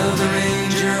eyes of the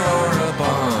ranger are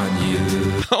upon you.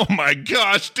 Oh my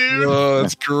gosh, dude! Oh,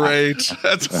 that's great.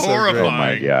 That's so horrifying. Oh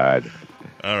my God.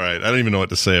 All right, I don't even know what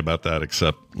to say about that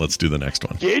except let's do the next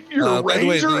one. Get your by the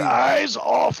way, razor the- eyes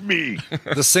off me.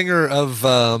 The singer of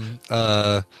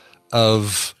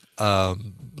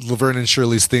Laverne and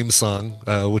Shirley's theme song,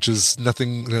 which is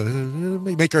nothing,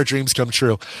 Make Our Dreams Come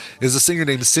True, is a singer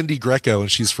named Cindy Greco,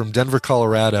 and she's from Denver,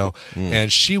 Colorado.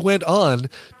 And she went on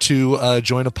to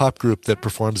join a pop group that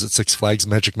performs at Six Flags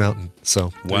Magic Mountain.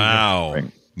 So, wow.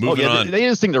 Moving on. They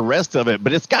just sing the rest of it,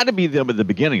 but it's got to be them at the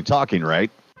beginning talking, right?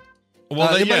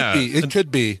 Well, it might be. It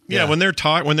could be. Yeah, when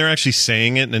they're actually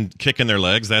saying it and kicking their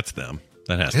legs, that's them.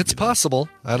 That has. It's possible.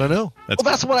 I don't know.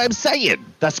 That's what I'm saying.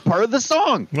 That's part of the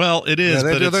song. Well, it is,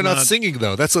 but they're not singing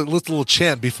though. That's a little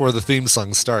chant before the theme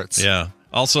song starts. Yeah.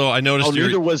 Also, I noticed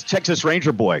neither was Texas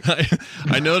Ranger Boy.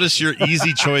 I noticed your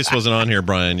easy choice wasn't on here,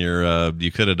 Brian.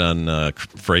 You could have done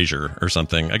Frasier or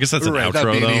something. I guess that's an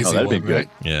outro, though. That'd be good. Right?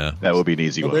 Yeah. That would be an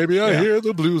easy one. Baby, I hear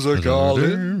the blues are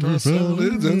calling.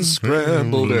 Solids and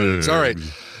scrambled eggs. All right.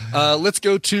 Let's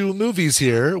go to movies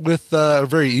here with a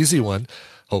very easy one,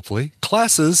 hopefully.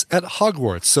 Classes at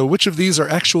Hogwarts. So which of these are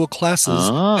actual classes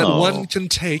that one can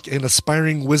take, an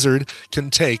aspiring wizard can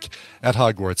take at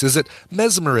Hogwarts? Is it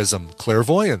mesmerism,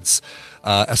 clairvoyance,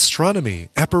 astronomy,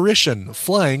 apparition,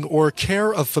 flying, or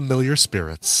care of familiar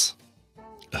spirits?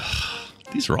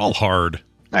 These are all hard.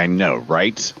 I know,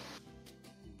 right?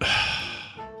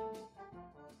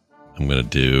 I'm going to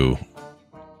do...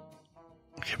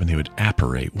 Okay, when they would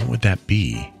apparate, what would that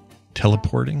be?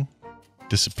 Teleporting?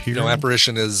 Disappearing? No,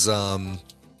 apparition is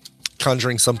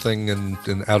conjuring something and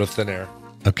out of thin air.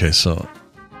 Okay, so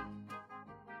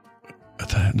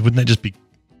wouldn't that just be...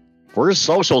 Where's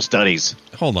social studies?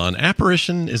 Hold on.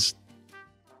 Apparition is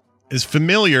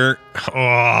familiar.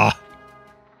 Oh.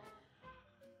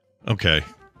 Okay.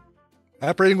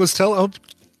 Apparating was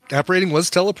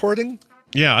teleporting?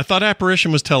 Yeah, I thought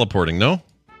apparition was teleporting, no?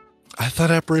 I thought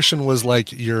apparition was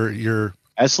like your...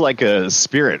 That's like a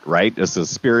spirit, right? It's a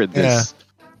spirit that's... Yeah.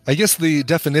 I guess the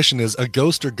definition is a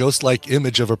ghost or ghost-like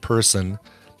image of a person,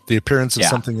 the appearance of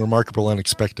something remarkable,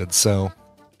 unexpected. So,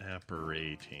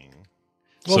 apparating.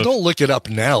 Well, so don't look it up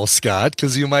now, Scott,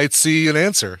 because you might see an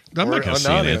answer. I'm not going to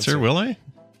see an answer, will I?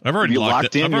 I've already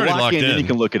locked in. I've already locked in. Then you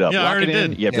can look it up. Yeah, I already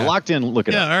did. Yeah, if you're locked in, look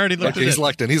it up. Yeah, I already looked at it. He's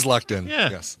locked in. He's locked in. Yeah.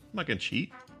 Yes. I'm not going to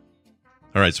cheat.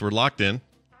 All right, so we're locked in.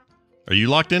 Are you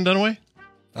locked in, Dunaway?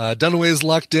 Dunaway is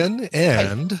locked in,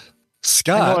 and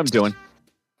Scott... I know what I'm doing.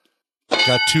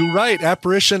 Got two right,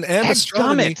 apparition and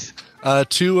astronomy.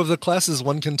 Two of the classes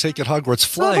one can take at Hogwarts.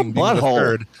 Flying being the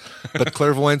third, but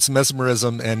clairvoyance,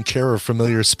 mesmerism, and care of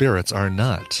familiar spirits are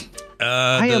not.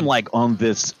 I am like on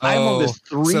this. I'm on this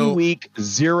 3-week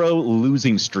 0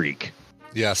 losing streak.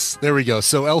 Yes, there we go.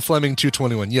 So L. Fleming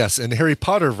 221. Yes, in Harry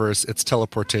Potter verse, it's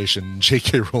teleportation.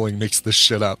 J.K. Rowling makes this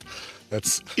shit up.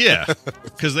 That's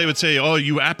because they would say, "Oh,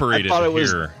 you apparated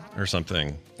here" or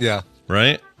something. Yeah,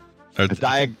 right.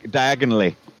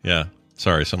 Diagonally. Yeah.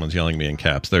 Sorry, someone's yelling at me in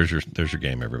caps. There's your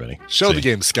game, everybody. Show the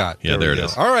game, Scott. Yeah, there it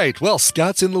is. All right. Well,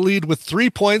 Scott's in the lead with 3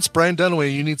 points. Brian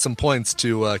Dunaway, you need some points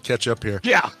to catch up here.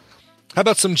 Yeah. How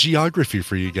about some geography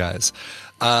for you guys?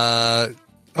 I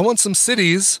want some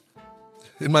cities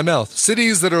in my mouth.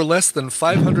 Cities that are less than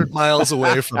 500 miles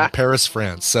away from Paris,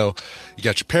 France. So you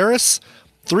got your Paris.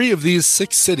 3 of these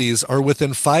 6 cities are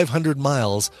within 500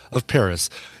 miles of Paris.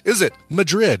 Is it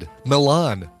Madrid,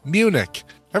 Milan, Munich,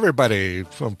 everybody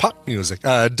from pop music,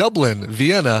 Dublin,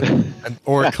 Vienna,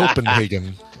 or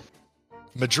Copenhagen?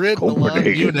 Madrid, Milan,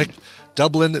 Munich,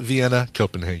 Dublin, Vienna,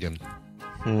 Copenhagen.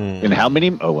 And how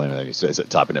many? Oh, wait a minute. Is it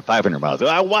topping at 500 miles?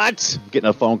 What? Getting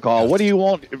a phone call. What do you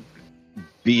want?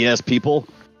 BS people.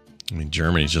 I mean,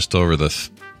 Germany's just over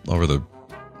the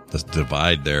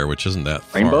divide there, which isn't that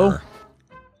far. Rainbow?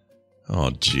 Oh,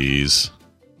 geez.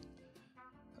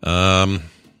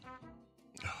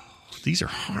 These are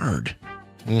hard.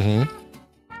 Mm-hmm.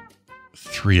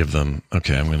 3 of them.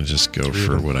 Okay, I'm going to just go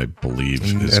for what I believe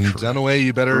is correct. correct. Dunaway,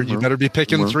 you better be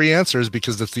picking 3 answers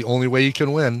because that's the only way you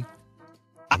can win.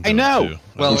 I know.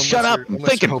 Well, shut up. I'm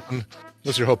thinking.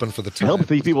 Unless you're hoping for the time. I hope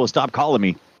these people stop calling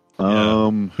me.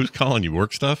 Who's calling you?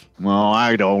 Work stuff? Well,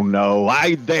 I don't know.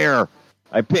 I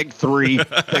picked 3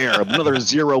 there. Another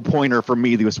 0-pointer for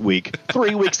me this week.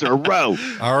 3 weeks in a row.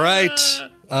 All right.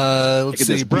 Let's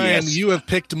see. Brian, you have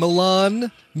picked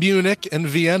Milan, Munich, and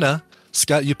Vienna.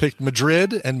 Scott, you picked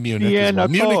Madrid and Munich. Yeah,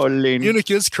 well.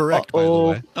 Munich is correct, by the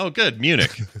way. Oh, good.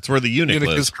 Munich. It's where the eunuch lives.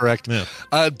 Munich is correct.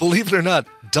 Yeah. Believe it or not,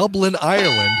 Dublin,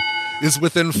 Ireland is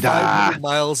within 500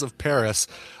 miles of Paris.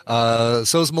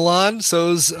 So's Milan.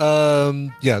 So's,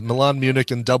 Milan,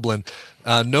 Munich, and Dublin.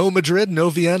 No Madrid, no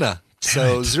Vienna.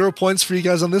 So 0 points for you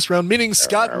guys on this round, meaning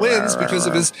Scott wins because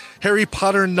of his Harry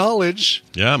Potter knowledge.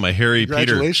 Yeah, my Harry Peter.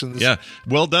 Congratulations. Yeah,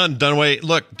 well done, Dunaway.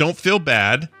 Look, don't feel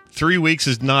bad 3 weeks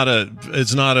is not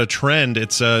a trend.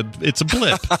 It's a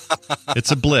blip.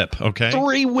 It's a blip. Okay.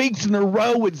 3 weeks in a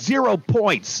row with 0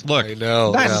 points. Look, I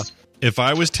know. if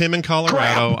I was Tim in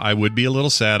Colorado, I would be a little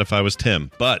sad if I was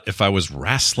Tim. But if I was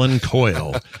Wrestling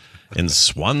Coyle in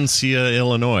Swansea,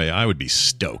 Illinois, I would be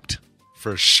stoked.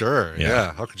 For sure.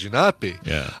 Yeah. How could you not be?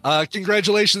 Yeah.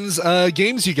 Congratulations.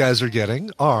 Games you guys are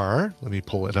getting are, let me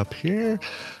pull it up here.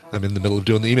 I'm in the middle of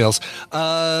doing the emails.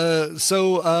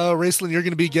 So, Raceland, you're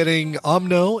going to be getting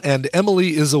Omno and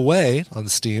Emily is Away on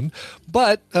Steam.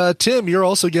 But, Tim, you're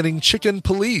also getting Chicken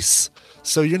Police.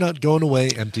 So you're not going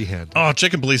away empty-handed. Oh,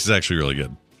 Chicken Police is actually really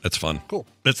good. That's fun. Cool.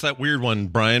 That's that weird one,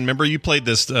 Brian. Remember you played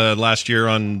this last year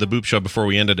on the Boop Show before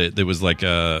we ended it. It was like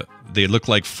they looked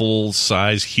like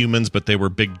full-size humans, but they were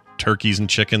big turkeys and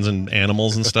chickens and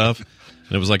animals and stuff.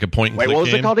 And it was like a point-and-click game. What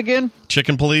was it called again?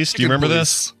 Chicken Police. Do you remember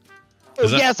this?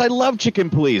 Yes, I love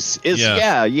Chicken Police.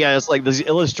 It's like these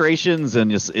illustrations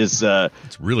and it's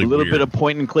really a little weird. bit of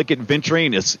point and click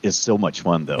adventuring. It's so much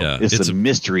fun though. Yeah, it's a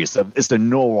mystery. It's a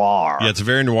noir. Yeah, it's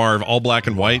very noir, all black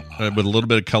and white with a little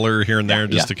bit of color here and there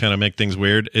just to kind of make things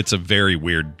weird. It's a very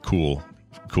weird, cool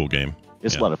game.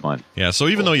 It's a lot of fun. Yeah, so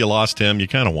even though you lost him, you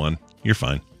kind of won. You're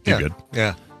fine. You're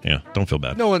good. Yeah, don't feel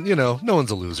bad. No one's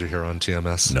a loser here on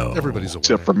TMS. No. Everybody's a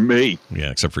winner. Except for me.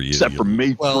 Yeah, except for you. Except for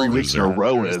me, 3 weeks in a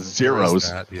row as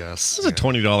zeros. Yes. This is a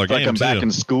 $20 game, like I'm back in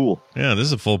school. Yeah, this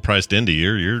is a full-priced indie.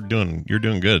 You're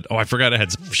doing good. Oh, I forgot I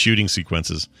had shooting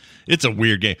sequences. It's a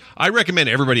weird game. I recommend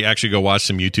everybody actually go watch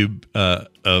some YouTube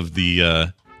of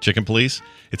the Chicken Police.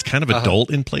 It's kind of adult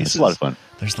in places. It's a lot of fun.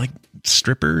 There's like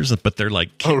strippers, but they're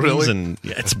like kittens. Oh, really? And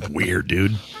yeah, it's weird,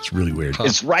 dude. It's really weird.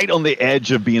 It's right on the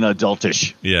edge of being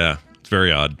adultish. Yeah, it's very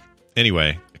odd.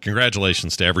 Anyway,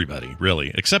 congratulations to everybody,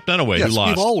 really, except Dunaway, who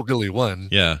lost. We've all really won.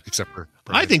 Yeah, except for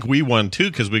Brian. I think we won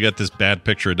too because we got this bad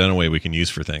picture of Dunaway we can use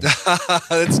for things.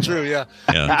 That's true. Yeah,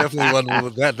 Yeah. We definitely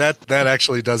won. That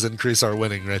actually does increase our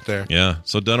winning right there. Yeah.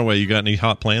 So Dunaway, you got any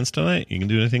hot plans tonight? You can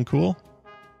do anything cool?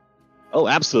 Oh,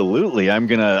 absolutely. I'm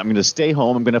gonna stay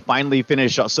home. I'm gonna finally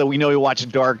finish. So we know we watched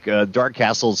Dark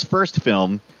Castle's first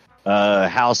film,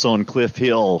 House on Cliff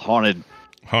Hill, Haunted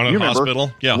Hospital.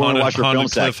 Yeah,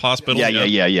 Haunted Cliff Hospital.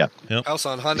 Yeah. Yep. House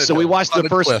on Haunted. So we watched the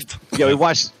first. Cliff. Yeah, we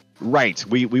watched. Right.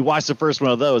 We watched the first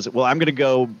one of those. Well, I'm going to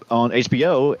go on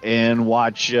HBO and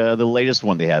watch the latest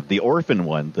one they have, the Orphan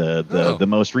one, the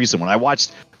most recent one.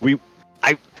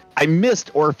 I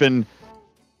missed Orphan.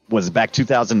 Was it back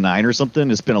 2009 or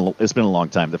something? It's been a long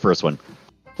time. The first one.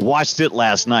 Watched it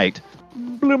last night.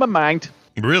 Blew my mind.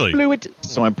 Really? Blew it.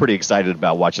 So I'm pretty excited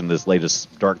about watching this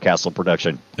latest Dark Castle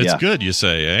production. It's good, you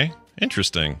say, eh?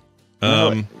 Interesting.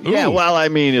 Yeah, well, I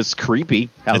mean, it's creepy.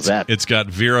 How's that? It's got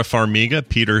Vera Farmiga,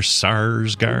 Peter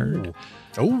Sarsgaard.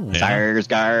 Oh, yeah.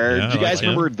 Sarsgaard. Yeah, Do you guys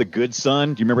remember The Good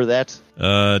Son? Do you remember that?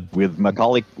 With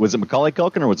Macaulay. Was it Macaulay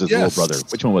Culkin or was it his little brother?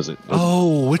 Which one was it?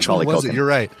 Which one was it? You're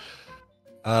right.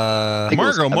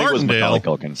 Margot Martindale.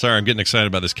 Culkin. Sorry, I'm getting excited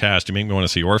about this cast. You make me want to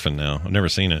see Orphan now. I've never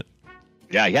seen it.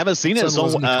 Yeah, you haven't seen it. It's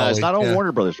not on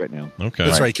Warner Brothers right now. Okay,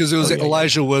 that's right. Because it was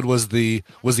Elijah Wood was the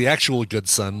actual good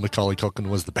son. Macaulay Culkin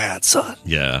was the bad son.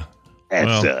 Yeah.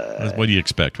 Well, what do you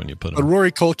expect when you put him? But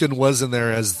Rory Culkin was in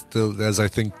there as I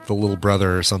think the little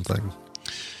brother or something.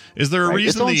 Is there a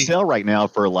reason it's on sale right now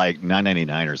for like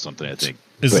 $9.99 or something? I think.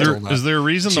 Is there a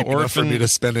reason the Orphan for me to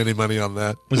spend any money on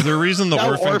that? Is there a reason the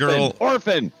Orphan girl?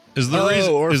 Orphan. Is there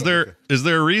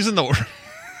a reason the?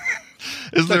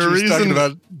 Is there a reason talking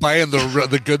about buying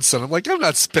the good son? I'm like, I'm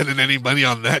not spending any money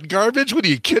on that garbage. What are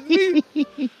you kidding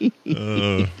me?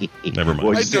 Never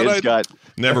mind.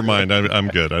 Never mind. I'm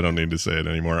good. I don't need to say it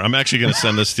anymore. I'm actually going to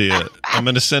send this to you. I'm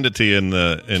going to send it to you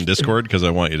in Discord because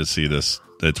I want you to see this.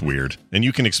 It's weird, and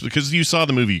you can because you saw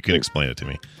the movie. You can explain it to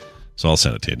me. So I'll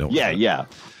send it to you. Don't worry. Yeah.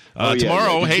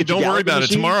 Tomorrow, hey, don't worry about it.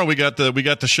 Tomorrow we got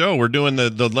the show. We're doing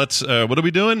the let's. What are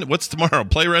we doing? What's tomorrow?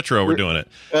 Play Retro. We're doing it.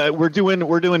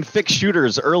 We're doing fixed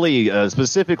shooters early.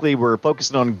 Specifically, we're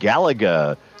focusing on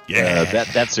Galaga. Yeah,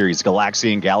 that series,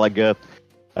 Galaxy and Galaga.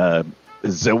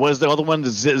 So what is the other one?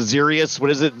 Xerius? What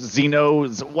is it?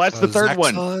 Xeno? What's the third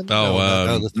one?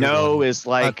 No, it's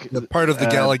like part of the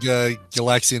Galaga,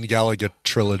 Galaxy and Galaga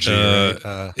trilogy.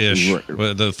 Ish.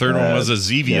 The third one was a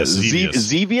Xevious.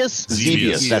 Xevious.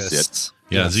 That's it.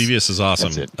 Yeah, Xevious is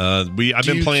awesome. I've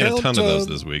been playing a ton of those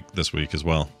this week as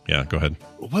well. Yeah, go ahead.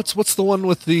 What's the one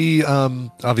with the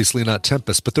obviously not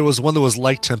Tempest, but there was one that was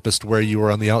like Tempest where you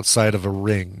were on the outside of a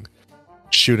ring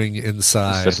shooting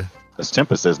inside. That's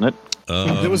Tempest, isn't it?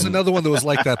 There was another one that was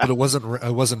like that, but it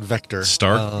wasn't Vector.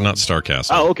 Not Star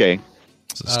Castle. Oh, okay.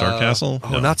 Is it Star Castle?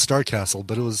 No. Not Star Castle,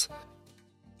 but it was.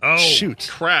 Oh, shoot!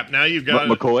 Crap! Now you've got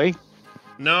McCoy.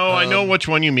 No, I know which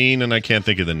one you mean, and I can't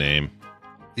think of the name.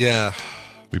 Yeah.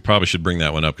 We probably should bring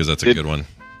that one up because that's a good one.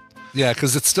 Yeah,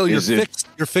 because it's still you're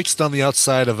fixed on the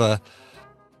outside of a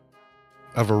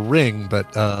ring,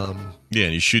 but yeah,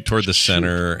 and you shoot toward the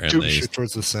center, and they shoot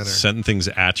towards the center, sending things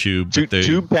at you.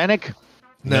 Tube panic?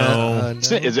 No.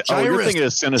 Is it, you're thinking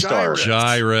of Sinistar.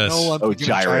 Gyrus. No, I'm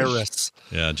thinking of Gyrus.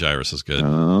 Yeah, Gyrus is good.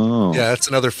 Oh. Yeah, that's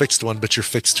another fixed one, but you're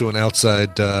fixed to an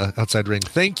outside ring.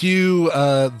 Thank you,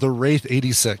 the Wraith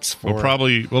 86. We'll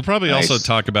probably also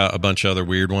talk about a bunch of other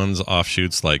weird ones,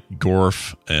 offshoots like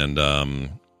Gorf and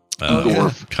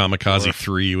Kamikaze Gorf.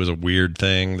 3 was a weird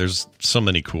thing. There's so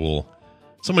many cool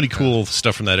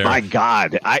stuff from that era. My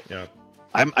God,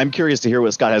 I'm curious to hear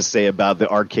what Scott has to say about the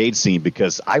arcade scene,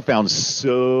 because I found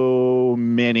so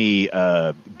many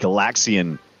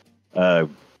Galaxian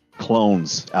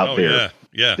clones out there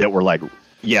that were like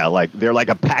they're like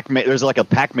a Pac-Man. There's like a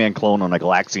Pac-Man clone on a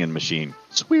Galaxian machine.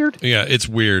 It's weird. Yeah, it's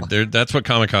weird. That's what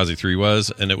Kamikaze 3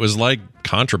 was, and it was like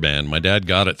contraband. My dad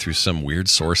got it through some weird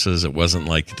sources. It wasn't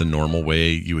like the normal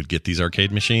way you would get these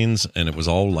arcade machines, and it was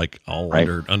all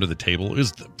under the table. It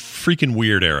was the freaking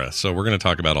weird era. So we're going to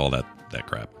talk about all that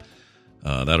crap.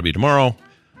 That'll be tomorrow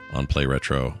on Play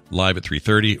Retro, live at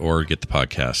 3:30, or get the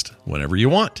podcast whenever you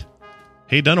want.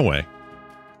 Hey, Dunaway,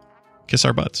 kiss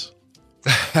our butts.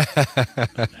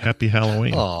 Happy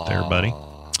Halloween there, buddy.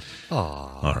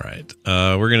 All right.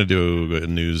 We're going to do a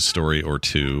news story or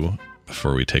two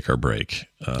before we take our break.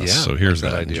 So here's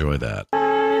that. Enjoy that.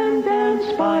 And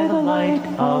dance by the light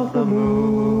of the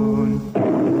moon.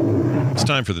 It's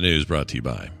time for the news, brought to you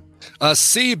by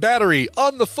C battery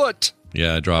on the foot.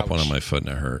 Yeah, I dropped one on my foot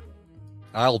and it hurt.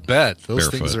 I'll bet. Those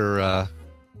Barefoot. things are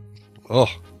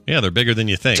yeah, they're bigger than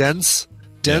you think. Dense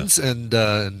and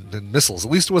missiles.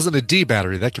 At least it wasn't a D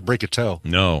battery. That could break a toe.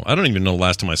 No, I don't even know the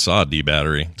last time I saw a D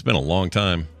battery. It's been a long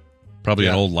time. Probably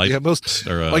an old light. Yeah,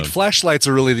 like flashlights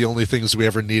are really the only things we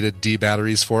ever needed D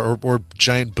batteries for, or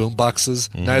giant boom boxes,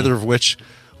 neither of which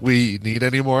we need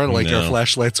anymore. Like our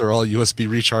flashlights are all USB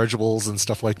rechargeables and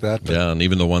stuff like that. Yeah, and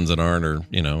even the ones that aren't are,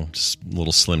 just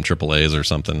little slim AAAs or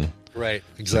something. Right,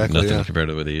 exactly. Nothing compared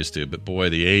to what they used to. But boy,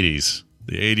 the 80s.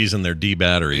 The 80s and their D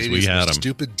batteries. We had them.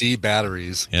 Stupid D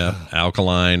batteries. Yeah,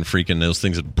 alkaline, freaking those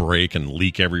things that break and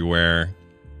leak everywhere.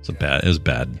 It was bad. It was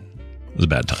a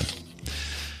bad time.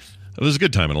 It was a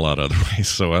good time in a lot of other ways,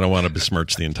 so I don't want to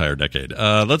besmirch the entire decade.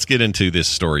 Let's get into this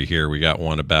story here. We got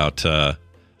one about a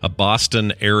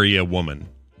Boston area woman.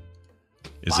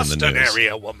 In the news.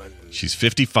 Area woman. She's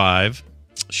 55.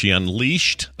 She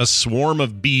unleashed a swarm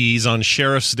of bees on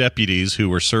sheriff's deputies who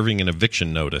were serving an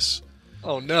eviction notice.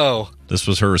 Oh, no. This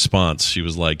was her response. She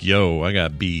was like, yo, I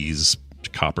got bees.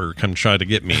 Copper, come try to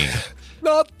get me.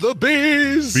 Not the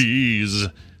bees. Bees.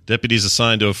 Deputies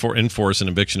assigned to enforce an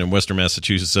eviction in Western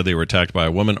Massachusetts said they were attacked by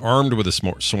a woman armed with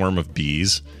a swarm of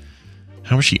bees.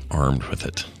 How was she armed with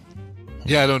it?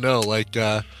 Yeah, I don't know. Like,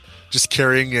 just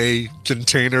carrying a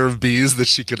container of bees that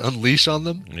she could unleash on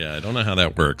them? Yeah, I don't know how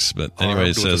that works. But anyway,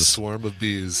 it says a swarm of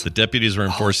bees. The deputies were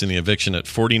enforcing the eviction at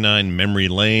 49 Memory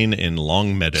Lane in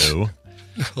Longmeadow.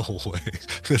 No way.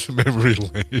 Memory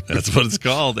Lane. That's what it's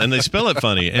called. And they spell it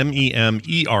funny.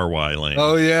 Memery Lane.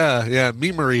 Oh, yeah. Yeah.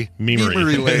 Memory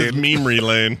Lane. Memory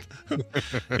Lane.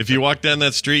 If you walk down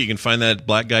that street, you can find that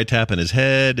black guy tapping his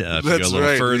head. If you go a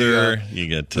little further, you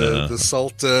get the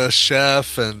salt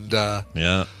chef and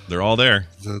yeah, they're all there.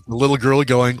 The little girl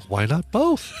going, why not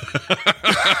both?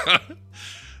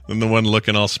 And the one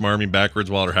looking all smarmy backwards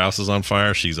while her house is on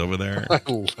fire, she's over there. I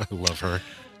love her.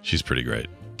 She's pretty great.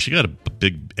 She got a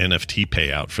big NFT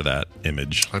payout for that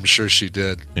image. I'm sure she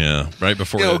did. Yeah, right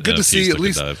before. Good to see. At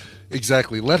least dive.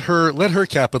 Exactly. Let her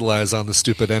capitalize on the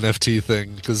stupid NFT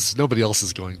thing because nobody else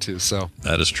is going to. So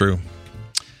that is true.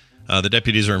 The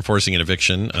deputies are enforcing an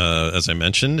eviction. As I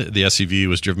mentioned, the SUV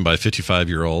was driven by a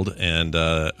 55-year-old, and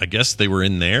I guess they were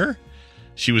in there.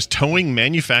 She was towing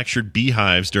manufactured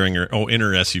beehives in her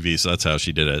SUV, so that's how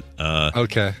she did it.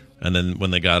 Okay. And then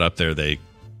when they got up there,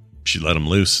 she let them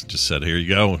loose. Just said, "Here you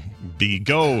go, bee,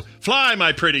 go, fly,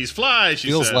 my pretties, fly." She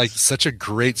feels says. Like such a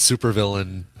great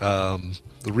supervillain,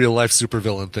 the real life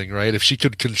supervillain thing, right? If she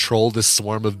could control this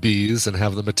swarm of bees and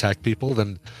have them attack people,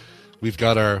 then we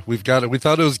thought it was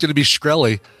going to be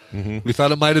Shkreli. Mm-hmm. We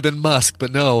thought it might have been Musk,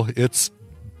 but no, it's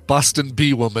Boston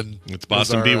Bee Woman. It's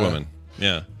Boston Bee Woman.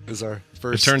 Yeah, is our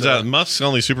first. It turns out Musk's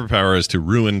only superpower is to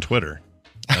ruin Twitter.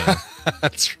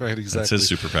 That's right. Exactly. That's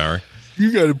his superpower.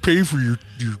 You got to pay for your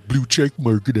blue check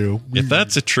mark now. If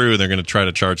that's true, they're going to try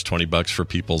to charge $20 for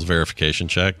people's verification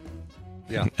check.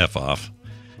 Yeah. F off.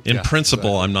 In principle,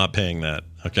 exactly. I'm not paying that.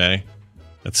 Okay.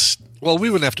 Well, we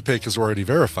wouldn't have to pay because we're already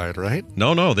verified, right?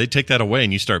 No. They take that away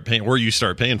and you start paying, or you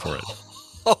start paying for it.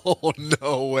 Oh,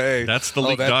 no way. That's the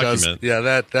leaked document.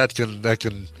 That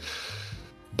can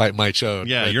bite my chode.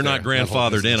 Yeah, right you're there. not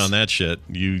grandfathered in on that shit.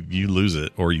 You lose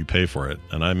it or you pay for it.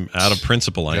 And I'm out of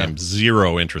principle. I am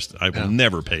zero interest. I will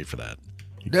never pay for that.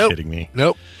 You kidding me?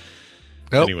 Nope.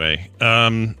 Anyway,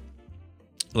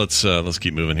 let's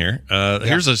keep moving here.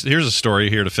 Here's a story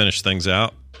here to finish things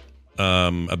out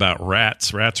about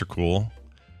rats. Rats are cool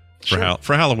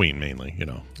for Halloween mainly.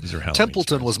 These are Halloween.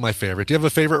 Templeton stories. was my favorite. Do you have a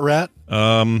favorite rat?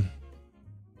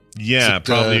 Yeah,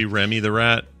 probably Remy the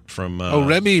rat from.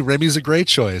 Remy. Remy's a great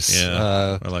choice.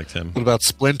 Yeah, I liked him. What about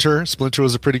Splinter? Splinter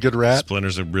was a pretty good rat.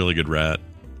 Splinter's a really good rat.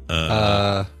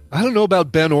 I don't know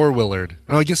about Ben or Willard.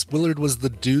 Oh, I guess Willard was the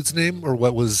dude's name, or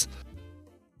what was?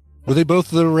 Were they both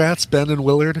the rats, Ben and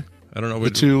Willard? I don't know. The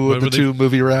two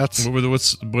movie rats.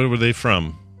 What were they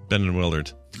from? Ben and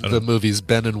Willard. The movies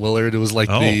Ben and Willard. It was like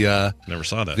never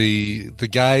saw that. The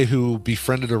guy who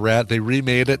befriended a rat. They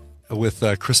remade it with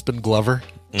Crispin Glover.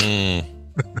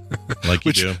 Like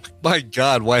you do. My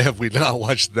God, why have we not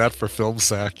watched that for Film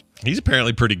Sack? He's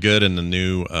apparently pretty good in the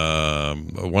new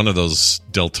one of those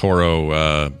Del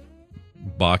Toro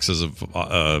boxes of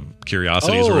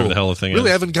curiosities or whatever the hell the thing is. Really,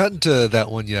 I haven't gotten to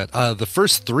that one yet. The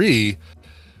first three,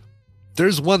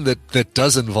 there's one that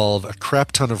does involve a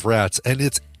crap ton of rats, and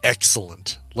it's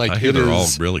excellent. I hear they're all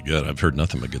really good. I've heard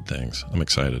nothing but good things. I'm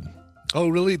excited. Oh,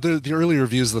 really? The early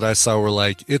reviews that I saw were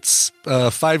like, it's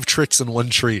 5 tricks and 1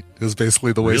 treat is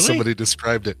basically the way somebody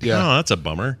described it. Yeah. Oh, that's a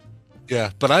bummer.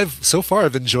 Yeah, but so far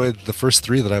I've enjoyed the first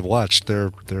 3 that I've watched.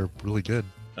 They're really good.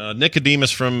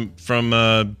 Nicodemus from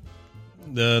the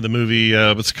movie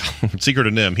what's it called? Secret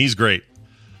of Nim. He's great.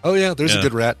 Oh yeah, there's a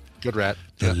good rat. Good rat.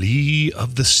 The Lee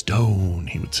of the Stone,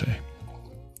 he would say.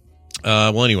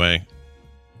 Well, anyway,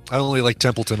 I only like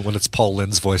Templeton when it's Paul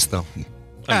Lynde's voice, though.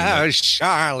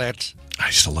 Charlotte. I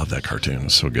used to love that cartoon. It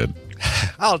was so good.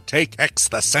 I'll take X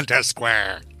the center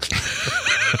square.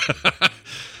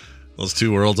 Those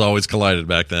two worlds always collided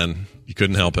back then. You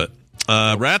couldn't help it.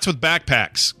 Rats with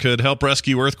backpacks could help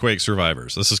rescue earthquake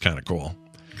survivors. This is kind of cool.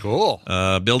 Cool.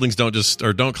 Buildings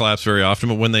don't collapse very often,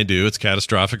 but when they do, it's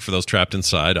catastrophic for those trapped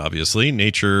inside. Obviously,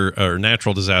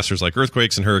 natural disasters like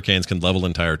earthquakes and hurricanes can level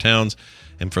entire towns,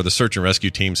 and for the search and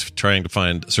rescue teams, trying to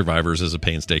find survivors is a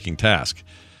painstaking task.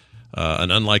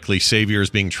 An unlikely savior is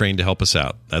being trained to help us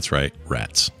out. That's right,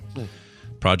 rats.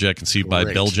 Project conceived by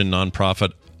Belgian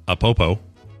nonprofit Apopo.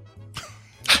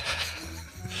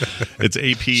 It's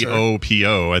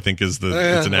APOPO, I think it's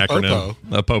an acronym.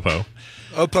 Apopo.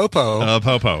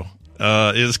 Apopo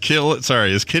is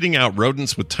kitting out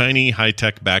rodents with tiny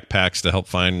high-tech backpacks to help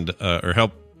find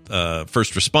help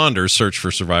first responders search for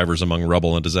survivors among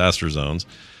rubble and disaster zones.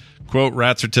 Quote,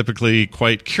 rats are typically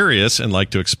quite curious and like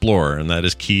to explore, and that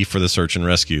is key for the search and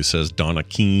rescue, says Donna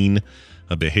Keene,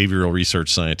 a behavioral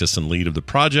research scientist and lead of the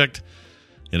project.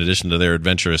 In addition to their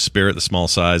adventurous spirit, the small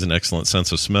size and excellent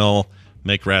sense of smell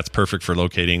make rats perfect for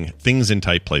locating things in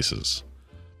tight places.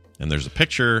 And there's a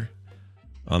picture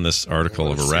on this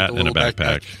article of a rat in a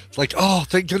backpack. It's like, oh,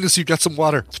 thank goodness you got some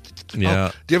water. Yeah.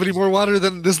 Oh, do you have any more water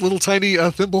than this little tiny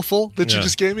thimbleful that you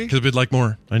just gave me? Because we'd like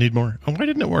more. I need more. Oh, why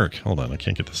didn't it work? Hold on. I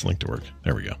can't get this link to work.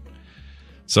 There we go.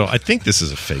 So I think this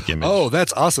is a fake image. Oh,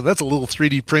 that's awesome. That's a little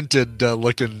 3D printed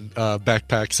looking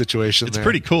backpack situation. It's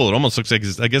pretty cool. It almost looks like,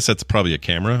 I guess that's probably a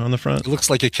camera on the front. It looks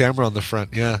like a camera on the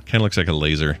front, yeah. Kind of looks like a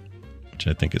laser, which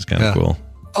I think is kind of cool.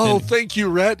 Oh, thank you,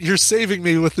 Rat. You're saving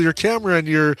me with your camera and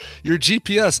your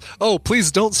GPS. Oh,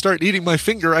 please don't start eating my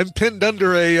finger. I'm pinned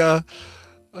under a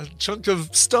chunk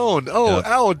of stone. Oh,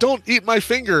 ow, don't eat my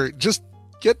finger. Just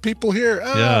get people here.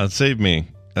 Ah. Yeah, save me.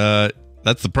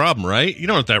 That's the problem, right? You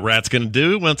know what that rat's going to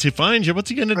do once he finds you. What's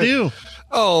he going to do?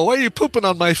 Oh, why are you pooping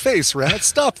on my face, Rat?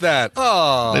 Stop that.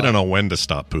 Oh. They don't know when to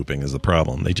stop pooping is the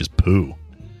problem. They just poo.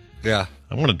 Yeah.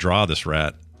 I want to draw this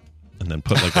rat. And then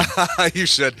put like a... You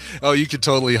should. Oh, you could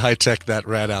totally high-tech that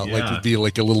rat out. Like it'd be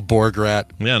like a little Borg rat.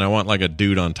 Yeah, and I want like a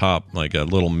dude on top, like a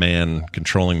little man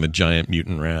controlling the giant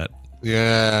mutant rat.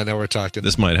 Yeah, now we're talking.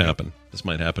 This might happen. This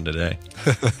might happen today.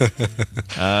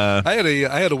 I had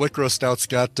a Wickrow Stout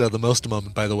Scott the most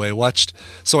moment, by the way. I watched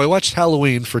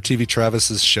Halloween for TV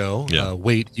Travis's show. Yeah.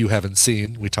 Wait, You Haven't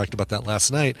Seen. We talked about that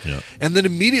last night. Yeah. And then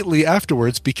immediately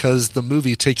afterwards, because the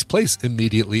movie takes place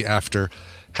immediately after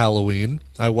Halloween,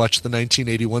 I watched the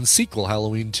 1981 sequel,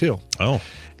 Halloween 2. Oh.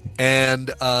 And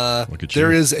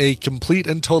there is a complete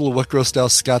and total Wickrow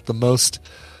Stout Scott the most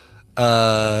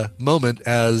moment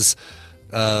as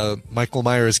Michael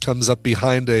Myers comes up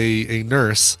behind a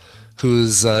nurse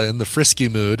who's in the frisky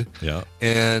mood. Yeah.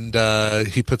 And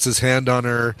he puts his hand on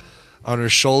her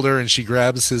shoulder, and she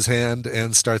grabs his hand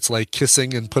and starts like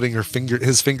kissing and putting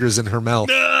his fingers in her mouth.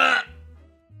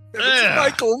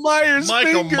 Michael Myers.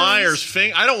 Michael fingers. Myers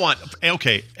finger. I don't want.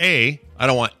 Okay, I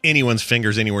don't want anyone's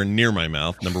fingers anywhere near my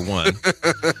mouth. Number one.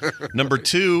 Number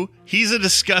two, he's a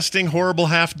disgusting, horrible,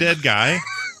 half-dead guy.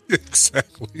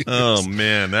 Exactly. Oh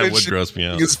man, that would gross me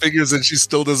out. His fingers, and she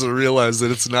still doesn't realize that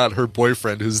it's not her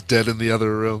boyfriend who's dead in the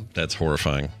other room. That's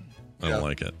horrifying. I don't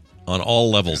like it on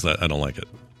all levels. That I don't like it.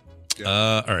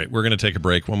 All right, we're going to take a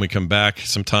break. When we come back,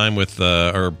 some time with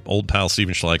our old pal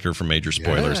Steven Schleicher from Major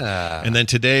Spoilers. Yeah. And then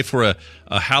today for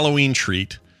a Halloween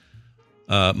treat,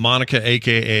 Monica,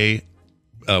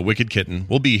 a.k.a. Wicked Kitten,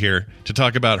 will be here to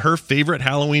talk about her favorite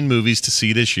Halloween movies to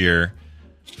see this year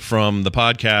from the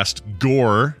podcast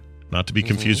Gore, not to be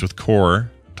confused with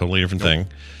Core, totally different thing.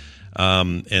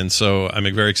 And so I'm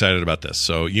very excited about this.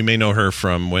 So you may know her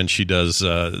from when she does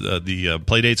the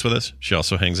play dates with us. She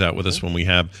also hangs out with us when we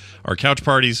have our couch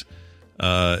parties.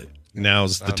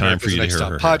 Now's the time for you to hear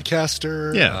her.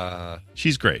 Podcaster. Yeah,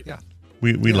 she's great. Yeah.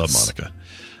 We love Monica.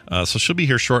 So she'll be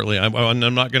here shortly. I'm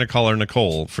not going to call her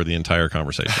Nicole for the entire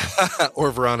conversation.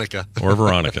 Or Veronica. Or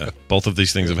Veronica. Both of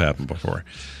these things have happened before.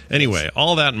 Anyway,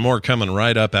 all that and more coming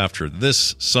right up after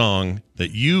this song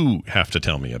that you have to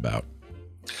tell me about.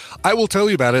 I will tell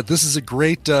you about it. This is a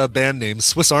great band name,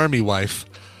 Swiss Army Wife.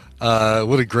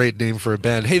 What a great name for a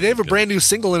band. Hey, they have a brand new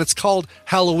single, and it's called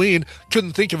Halloween.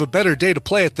 Couldn't think of a better day to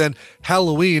play it than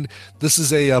Halloween. This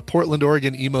is a Portland,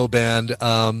 Oregon emo band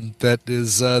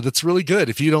that's really good.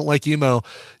 If you don't like emo,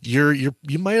 you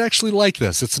might actually like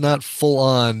this. It's not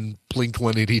full-on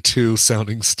Blink-182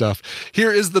 sounding stuff.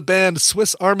 Here is the band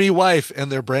Swiss Army Wife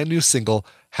and their brand new single,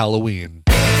 Halloween.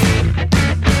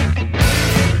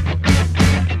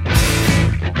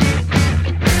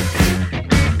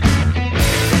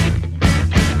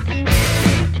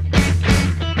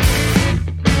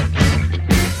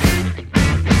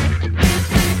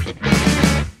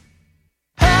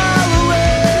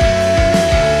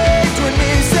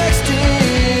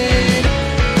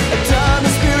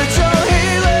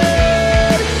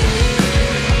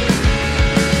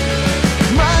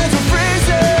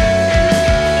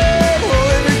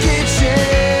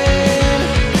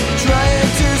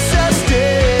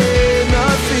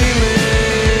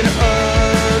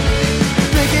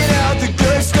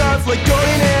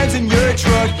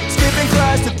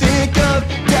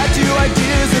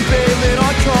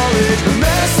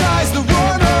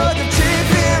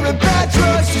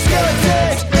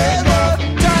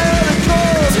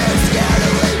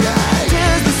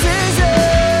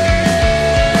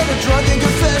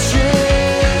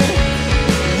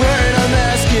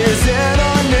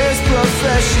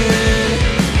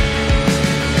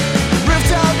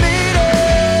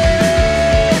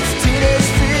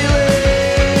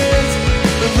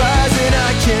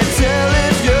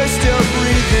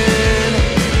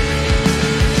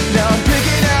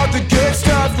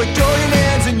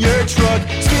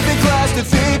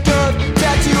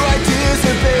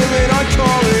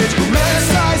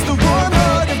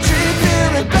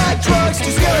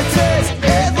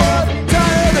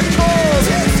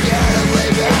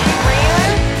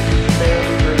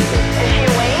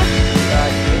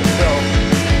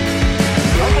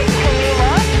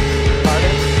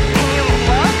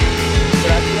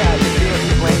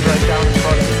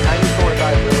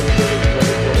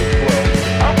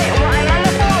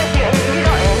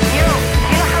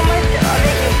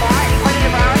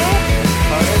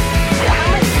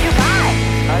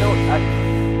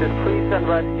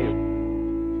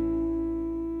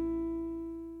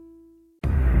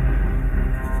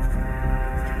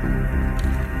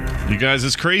 You guys,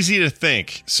 it's crazy to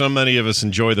think so many of us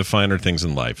enjoy the finer things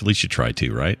in life. At least you try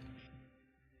to, right?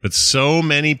 But so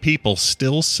many people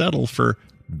still settle for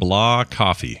blah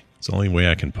coffee. It's the only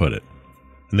way I can put it.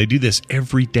 And they do this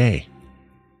every day.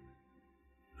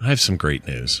 I have some great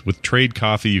news. With Trade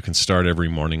Coffee, you can start every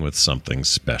morning with something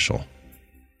special.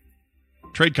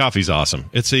 Trade Coffee's awesome.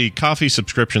 It's a coffee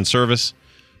subscription service,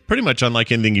 pretty much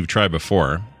unlike anything you've tried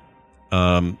before.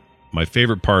 My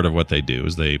favorite part of what they do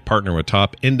is they partner with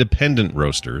top independent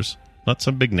roasters, not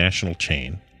some big national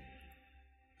chain,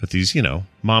 but these,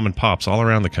 mom and pops all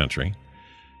around the country,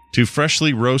 to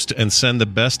freshly roast and send the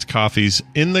best coffees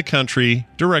in the country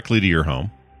directly to your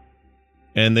home.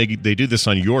 And they do this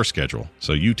on your schedule,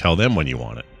 so you tell them when you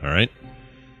want it, all right?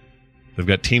 They've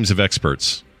got teams of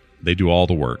experts. They do all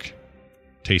the work,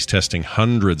 taste testing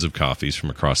hundreds of coffees from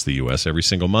across the U.S. every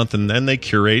single month, and then they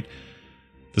curate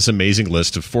this amazing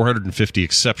list of 450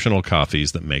 exceptional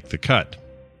coffees that make the cut.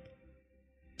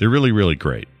 They're really, really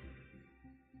great.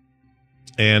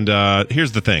 And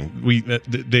here's the thing: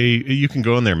 you can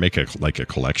go in there and make a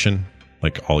collection,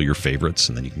 like all your favorites,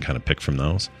 and then you can kind of pick from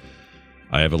those.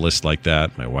 I have a list like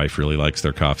that. My wife really likes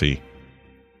their coffee.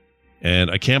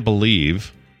 And I can't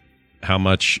believe how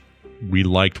much we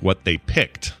liked what they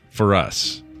picked for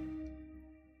us,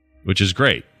 which is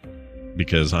great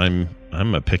because I'm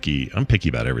picky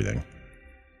about everything.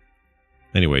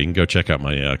 Anyway, you can go check out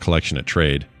my collection at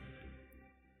Trade.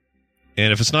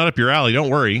 And if it's not up your alley, don't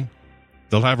worry.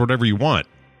 They'll have whatever you want.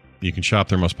 You can shop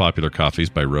their most popular coffees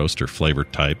by roast or flavor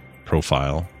type,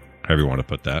 profile, however you want to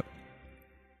put that.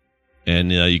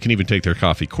 And you can even take their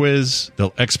coffee quiz.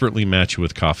 They'll expertly match you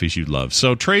with coffees you love.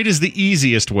 So Trade is the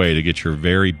easiest way to get your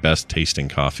very best tasting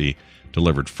coffee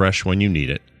delivered fresh when you need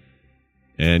it.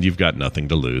 And you've got nothing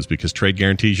to lose because Trade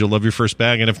guarantees you'll love your first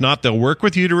bag. And if not, they'll work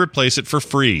with you to replace it for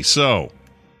free. So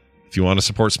if you want to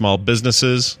support small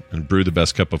businesses and brew the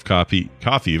best cup of coffee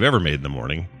you've ever made in the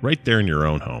morning, right there in your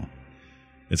own home,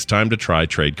 it's time to try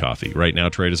Trade Coffee. Right now,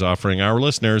 Trade is offering our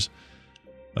listeners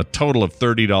a total of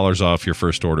 $30 off your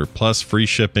first order, plus free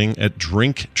shipping at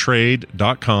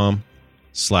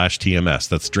drinktrade.com/TMS.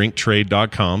 That's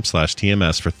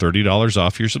drinktrade.com/TMS for $30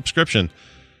 off your subscription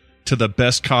to the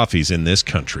best coffees in this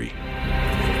country.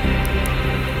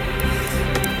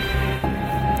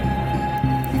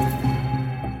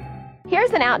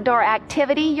 Here's an outdoor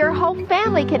activity your whole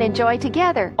family can enjoy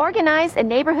together. Organize a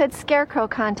neighborhood scarecrow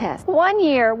contest. One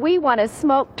year, we won a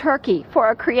smoked turkey for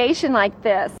a creation like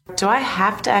this. Do I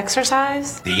have to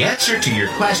exercise? The answer to your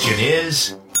question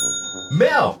is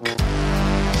milk.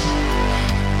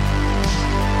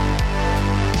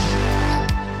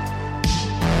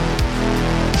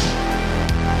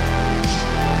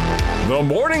 The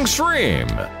Morning Stream.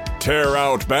 Tear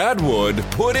out bad wood,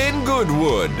 put in good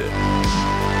wood.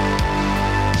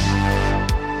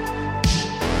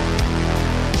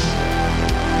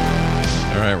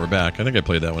 All right, we're back. I think I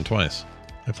played that one twice.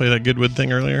 I played that Goodwood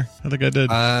thing earlier. I think I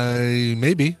did.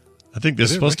 Maybe. I think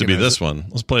this is supposed to be this one.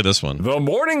 Let's play this one. The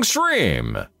Morning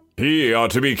Stream. He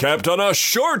ought to be kept on a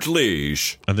short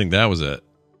leash. I think that was it.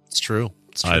 It's true.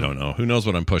 I don't know. Who knows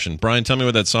what I'm pushing? Brian, tell me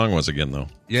what that song was again, though.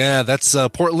 Yeah, that's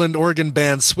Portland, Oregon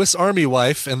band Swiss Army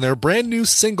Wife and their brand new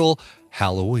single,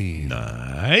 Halloween.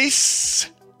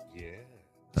 Nice. Yeah.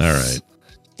 All right.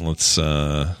 Let's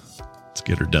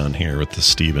get her done here with the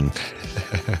Steven.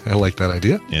 I like that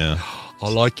idea. Yeah. I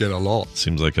like it a lot.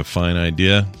 Seems like a fine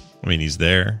idea. I mean, he's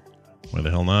there. Why the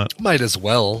hell not? Might as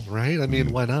well, right? I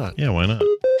mean, why not? Yeah, why not?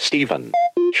 Steven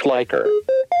Schleicher.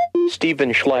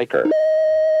 Steven Schleicher.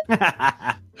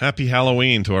 Happy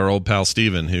Halloween to our old pal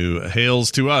Steven, who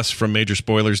hails to us from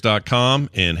Majorspoilers.com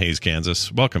in Hays,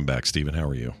 Kansas. Welcome back, Steven. How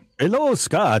are you? Hello,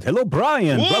 Scott. Hello,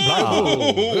 Brian. Whoa!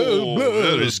 Blah, blah.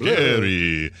 Very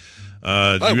scary.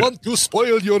 I want to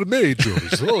spoil your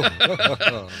majors.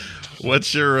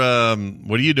 What are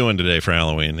you doing today for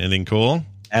Halloween? Anything cool?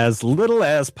 As little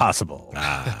as possible.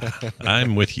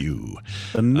 I'm with you.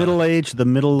 The middle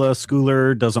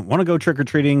schooler doesn't want to go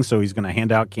trick-or-treating, so he's going to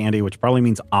hand out candy, which probably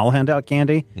means I'll hand out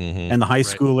candy. Mm-hmm. And the high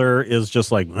schooler is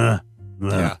just like, yeah.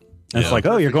 And it's like,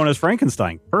 oh, you're going as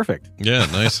Frankenstein. Perfect. Yeah,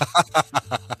 nice.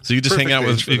 So you just hang out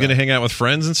with, you're going to hang out with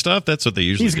friends and stuff? That's what they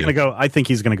usually do. He's going to go, I think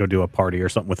he's going to go do a party or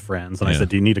something with friends. And I said,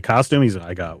 do you need a costume? He said,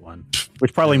 I got one.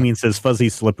 Which probably means his fuzzy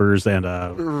slippers and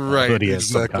a hoodie.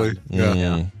 Exactly.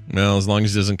 Yeah. Well, as long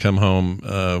as he doesn't come home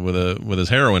with his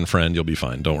heroin friend, you'll be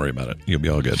fine. Don't worry about it. You'll be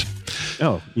all good.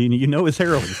 Oh, you know his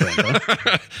heroin friend,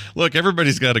 huh? Look,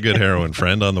 everybody's got a good heroin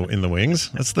friend in the wings.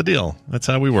 That's the deal. That's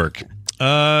how we work.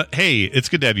 Hey, it's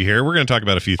good to have you here. We're going to talk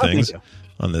about a few things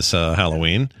on this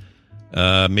Halloween.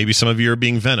 Maybe some of you are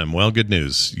being Venom. Well, good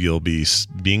news. You'll be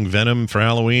being Venom for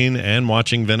Halloween and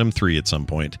watching Venom 3 at some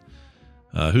point.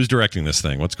 Who's directing this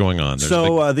thing? What's going on?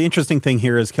 The interesting thing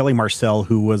here is Kelly Marcel,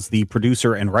 who was the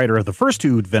producer and writer of the first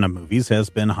two Venom movies, has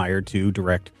been hired to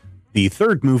direct the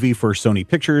third movie for Sony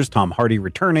Pictures. Tom Hardy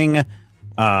returning.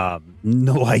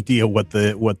 No idea what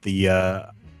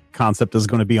the concept is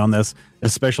going to be on this,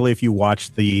 especially if you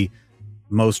watch the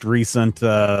most recent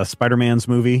Spider-Man's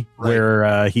movie,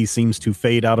 where he seems to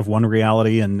fade out of one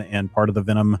reality and part of the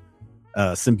Venom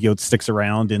symbiote sticks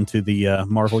around into the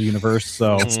Marvel universe.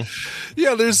 So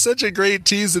yeah, there's such a great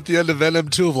tease at the end of Venom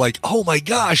 2 of like, oh my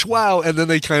gosh, wow, and then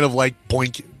they kind of like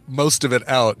boink most of it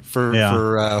out for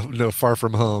Far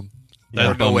From Home.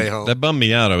 No Way Home. That bummed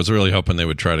me out. I was really hoping they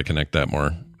would try to connect that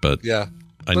more, but yeah.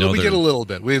 I know we get a little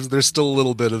bit. There's still a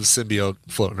little bit of symbiote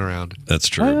floating around. That's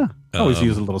true. Oh, yeah. Always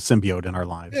use a little symbiote in our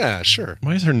lives. Yeah, sure.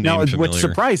 Why is her name familiar? What's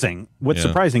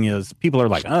surprising is people are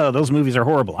like, oh, those movies are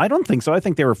horrible. I don't think so. I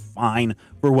think they were fine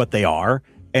for what they are.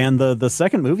 And the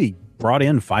second movie brought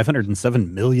in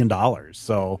 $507 million.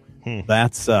 So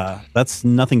that's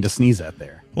nothing to sneeze at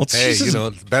there. Well, hey,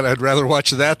 I'd rather watch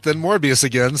that than Morbius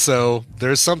again. So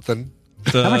there's something.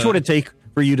 How much would it take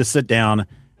for you to sit down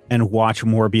and watch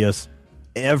Morbius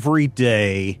every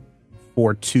day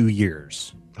for 2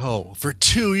 years. Oh, for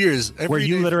 2 years. Where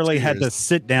you literally had to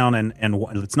sit down and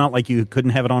it's not like you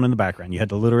couldn't have it on in the background. You had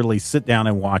to literally sit down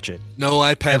and watch it. No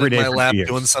iPad in my lap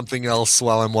doing something else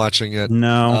while I'm watching it.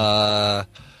 No.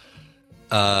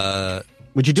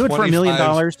 Would you do it for $1 million?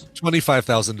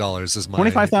 $25,000 is my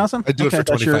 25,000. I do it for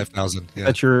 25,000. Yeah.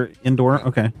 That's your indoor.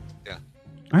 Okay. Yeah.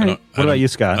 All right. What about you,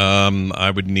 Scott?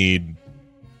 I would need.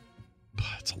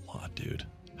 That's a lot, dude.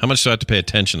 How much do I have to pay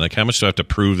attention? Like, how much do I have to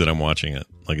prove that I'm watching it?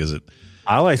 Like, is it?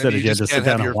 All I said is you had to sit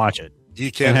down and watch it.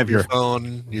 You can't have your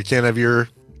phone. You can't have your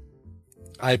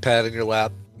iPad in your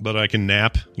lap. But I can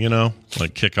nap,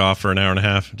 like kick off for an hour and a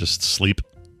half, just sleep.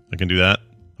 I can do that,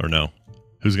 or no?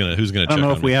 Who's gonna check? I don't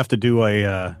know if we have to do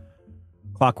a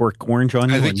Clockwork Orange on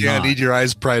you. I think need your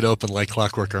eyes pried open like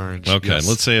Clockwork Orange. Okay, yes.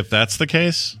 Let's say if that's the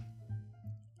case,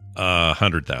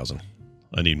 100,000.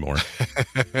 I need more.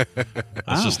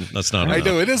 That's not enough. I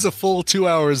know it is a full 2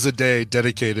 hours a day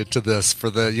dedicated to this for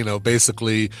the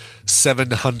basically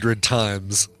 700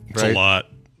 times. It's a lot.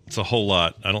 It's a whole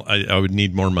lot. I would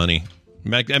need more money.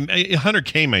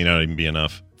 100K may not even be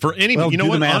enough for any. Well, do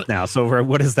the math now. So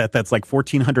what is that? That's like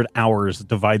 1,400 hours.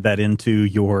 Divide that into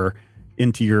your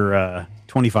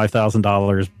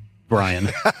 $25,000. Brian,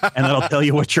 and that'll tell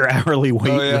you what your hourly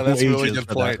wage. Oh yeah, that's a really good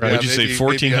Right? point. Would you say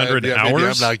 1,400 hours? Maybe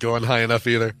I'm not going high enough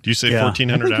either. Do you say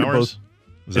 1,400 hours?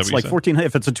 It's like 14.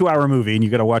 If it's a 2-hour movie and you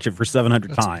got to watch it for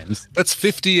 700 times, that's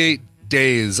 58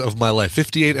 days of my life.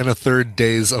 58 and a third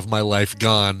days of my life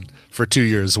gone for 2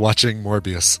 years watching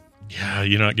Morbius. Yeah,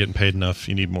 you're not getting paid enough.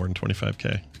 You need more than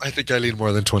 25K. I think I need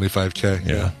more than 25K.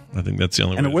 Yeah. I think that's the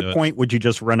only way. And at what point would you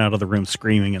just run out of the room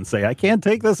screaming and say, "I can't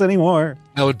take this anymore"?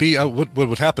 I would be. What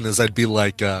would happen is I'd be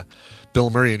like Bill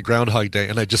Murray in Groundhog Day,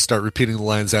 and I'd just start repeating the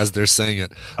lines as they're saying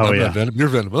it. Oh, I'm not Venom. You're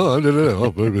Venom. Oh,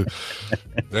 no.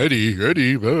 Eddie.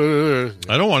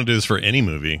 I don't want to do this for any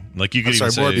movie. Like you could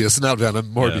even say, Morbius, not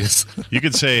Venom. Morbius. Yeah. You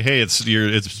could say, "Hey, it's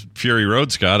Fury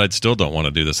Road, Scott." I'd still don't want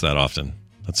to do this that often.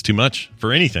 That's too much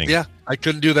for anything. Yeah, I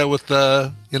couldn't do that with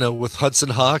with Hudson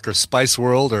Hawk or Spice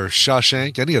World or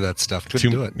Shawshank, any of that stuff.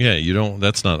 Couldn't do it. Yeah, you don't.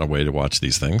 That's not a way to watch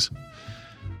these things.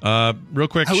 Real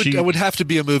quick, I would have to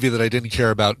be a movie that I didn't care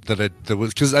about that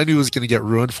was because I knew it was going to get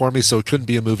ruined for me. So it couldn't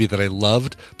be a movie that I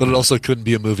loved, but it also couldn't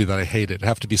be a movie that I hated. It'd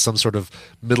have to be some sort of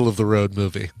middle of the road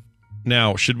movie.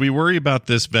 Now, should we worry about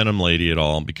this Venom lady at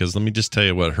all? Because let me just tell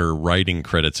you what her writing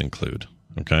credits include.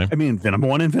 Okay. I mean, Venom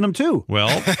 1 and Venom 2.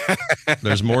 Well,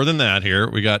 there's more than that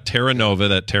here. We got Terra Nova,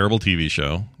 that terrible TV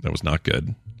show. That was not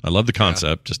good. I love the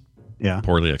concept, just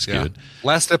poorly executed. Yeah.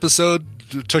 Last episode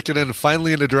took it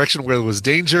finally in a direction where there was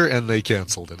danger, and they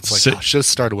canceled it. It's like, should have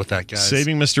started with that, guys.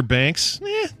 Saving Mr. Banks.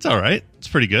 It's all right. It's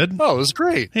pretty good. Oh, it was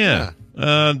great. Yeah.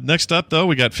 Next up, though,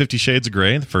 we got 50 Shades of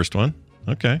Grey, the first one.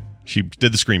 Okay. She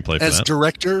did the screenplay for as that.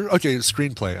 Director? Okay,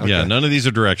 screenplay. Okay. Yeah, none of these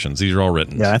are directions. These are all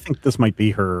written. Yeah, I think this might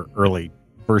be her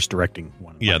first directing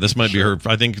one. Yeah, this might be her.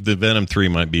 I think the Venom 3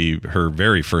 might be her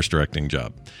very first directing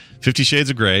job. 50 Shades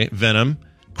of Grey, Venom,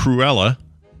 Cruella,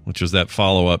 which was that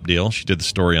follow-up deal. She did the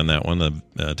story on that one, the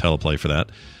teleplay for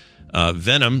that.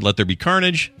 Venom, Let There Be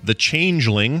Carnage, The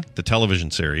Changeling, the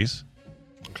television series.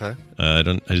 Okay. I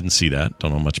didn't see that.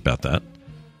 Don't know much about that.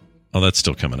 Oh, that's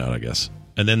still coming out, I guess.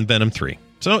 And then Venom 3.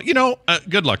 So,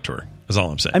 good luck to her. Is all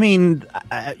I'm saying. I mean,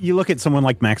 you look at someone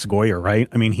like Max Goyer, right?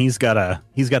 I mean, he's got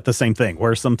the same thing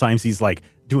where sometimes he's like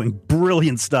doing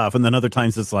brilliant stuff, and then other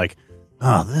times it's like,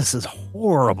 oh, this is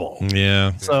horrible.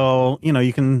 Yeah. So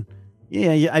you can,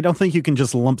 I don't think you can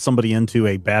just lump somebody into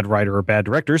a bad writer or bad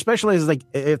director, especially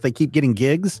if they keep getting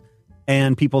gigs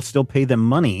and people still pay them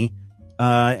money,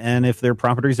 and if their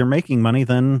properties are making money,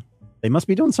 then they must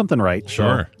be doing something right.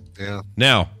 Sure. So, yeah.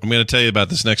 Now I'm going to tell you about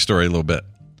this next story a little bit.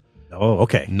 Oh,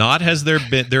 okay.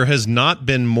 There has not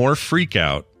been more freak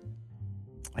out.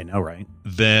 I know, right?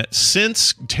 That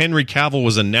since Henry Cavill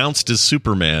was announced as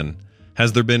Superman,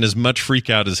 has there been as much freak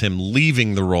out as him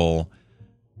leaving the role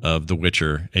of The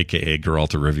Witcher, aka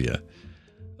Geralt of Rivia?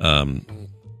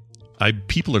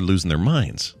 People are losing their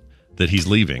minds that he's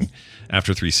leaving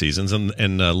after 3 seasons, and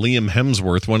Liam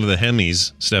Hemsworth, one of the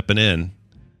Hemmies, stepping in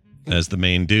as the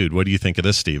main dude. What do you think of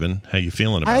this, Steven? How you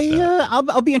feeling about that?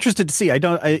 I'll be interested to see.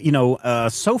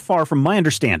 So far from my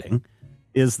understanding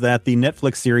is that the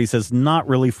Netflix series has not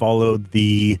really followed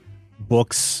the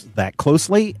books that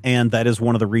closely, and that is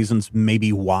one of the reasons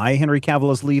maybe why Henry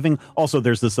Cavill is leaving. Also,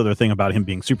 there's this other thing about him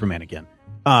being Superman again.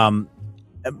 And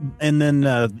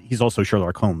then he's also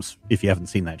Sherlock Holmes, if you haven't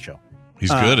seen that show.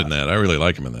 He's good in that. I really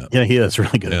like him in that. Yeah, he is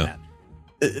really good in that.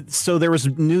 So there was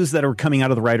news that are coming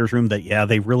out of the writers' room that,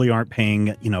 they really aren't paying,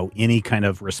 any kind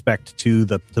of respect to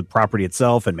the property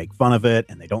itself and make fun of it.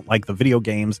 And they don't like the video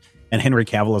games. And Henry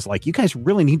Cavill is like, you guys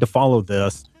really need to follow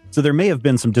this. So there may have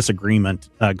been some disagreement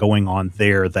going on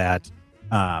there that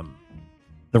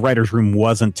the writers' room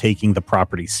wasn't taking the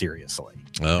property seriously.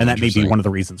 Oh, and that may be one of the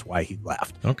reasons why he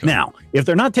left. Okay. Now, if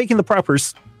they're not taking the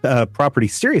property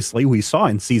seriously, we saw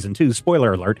in season 2,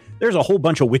 spoiler alert, there's a whole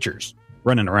bunch of Witchers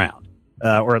running around.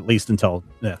 Or at least until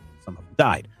some of them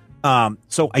died.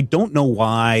 So I don't know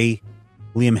why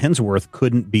Liam Hemsworth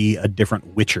couldn't be a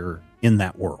different Witcher in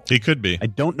that world. He could be. I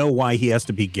don't know why he has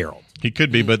to be Geralt. He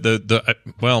could be, but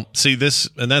see this,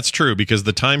 and that's true because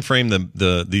the time frame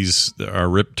these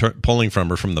are pulling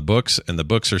from are from the books, and the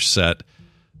books are set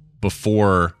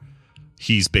before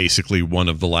he's basically one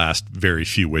of the last very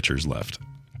few Witchers left,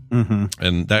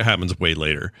 and that happens way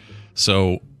later.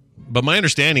 So. But my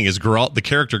understanding is Geralt, the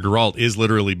character Geralt, is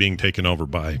literally being taken over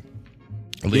by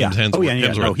Liam Hemsworth. Oh,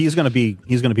 yeah. No, he's going to be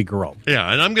Geralt. Yeah,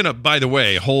 and I'm going to, by the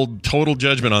way, hold total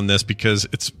judgment on this because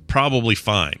it's probably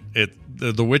fine.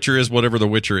 The Witcher is whatever the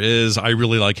Witcher is. I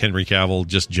really like Henry Cavill,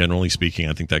 just generally speaking.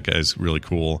 I think that guy's really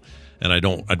cool, and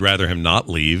I'd rather him not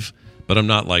leave. But I'm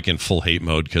not like in full hate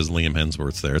mode because Liam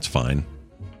Hemsworth's there. It's fine.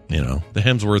 The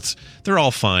Hemsworths, they're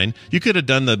all fine. You could have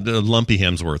done the lumpy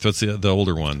Hemsworth. That's the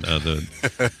older one,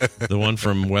 the one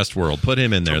from Westworld. Put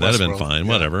him in there. That'd have been fine.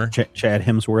 Yeah. Whatever. Chad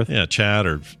Hemsworth. Yeah, Chad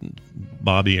or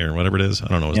Bobby or whatever it is. I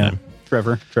don't know his name.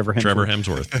 Trevor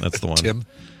Hemsworth. That's the one. Tim.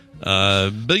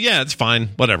 But yeah, it's fine.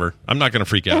 Whatever. I'm not going to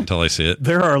freak out until I see it.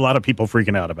 There are a lot of people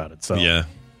freaking out about it. So yeah,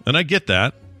 and I get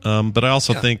that. But I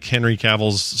also think Henry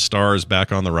Cavill's star is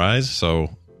back on the rise. So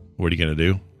what are you going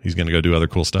to do? He's going to go do other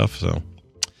cool stuff. So.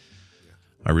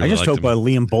 I just hope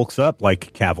Liam bulks up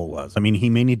like Cavill was. I mean, he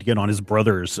may need to get on his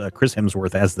brother's. Chris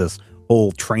Hemsworth has this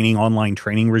whole online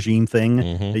training regime thing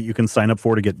that you can sign up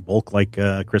for to get bulk like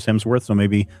Chris Hemsworth. So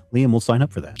maybe Liam will sign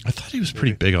up for that. I thought he was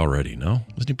pretty big already. No,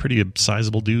 wasn't he pretty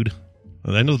sizable dude?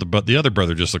 I know the other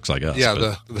brother just looks like us. Yeah,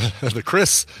 the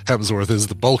Chris Hemsworth is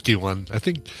the bulky one. I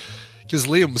think because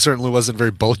Liam certainly wasn't very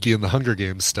bulky in the Hunger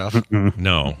Games stuff.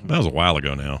 No, that was a while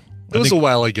ago now. It was a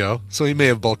while ago, so he may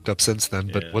have bulked up since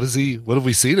then. But what have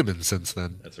we seen him in since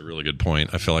then? That's a really good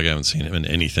point. I feel like I haven't seen him in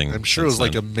anything. I'm sure it was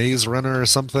like a Maze Runner or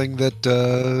something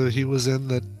that he was in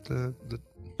that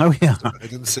oh yeah, I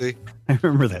didn't see. I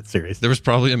remember that series. There was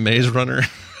probably a Maze Runner.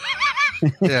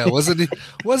 Yeah,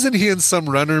 wasn't he in some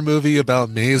runner movie about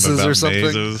mazes or something?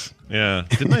 Mazes. Yeah.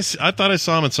 Didn't I thought I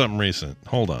saw him in something recent.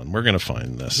 Hold on, we're gonna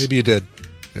find this. Maybe you did.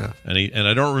 Yeah. And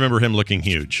I don't remember him looking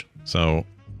huge. So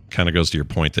kind of goes to your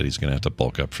point that he's going to have to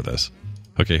bulk up for this.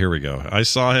 Okay, here we go. I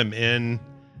saw him in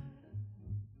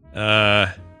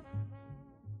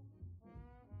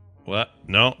what?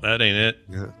 No, that ain't it.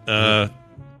 Yeah.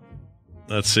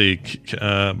 Let's see.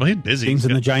 Well, he's busy. James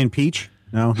and the Giant Peach?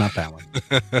 No, not that one.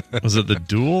 Was it The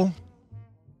Duel?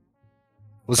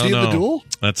 Was he in The Duel?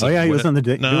 That's he was in the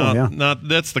Duel. Yeah. Not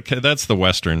that's the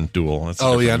Western Duel. That's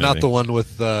not the one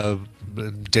with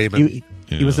Damon.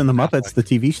 He was in the Muppets, the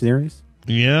TV series.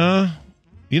 Yeah.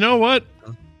 You know what?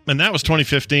 And that was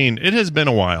 2015. It has been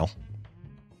a while.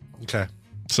 Okay.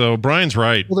 So Brian's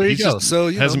right. Well, there you go.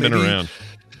 So hasn't been around.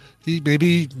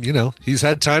 He's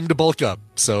had time to bulk up.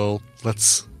 So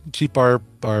let's keep our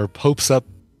hopes up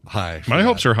high. My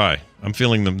hopes are high. I'm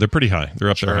feeling them. They're pretty high. They're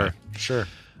up there high. Sure.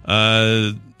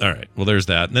 All right. Well, there's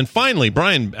that. And then finally,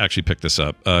 Brian actually picked this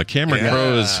up. Cameron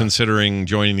Crowe is considering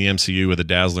joining the MCU with a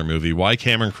Dazzler movie. Why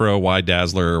Cameron Crowe? Why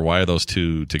Dazzler? Why are those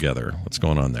two together? What's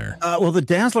going on there? Well, the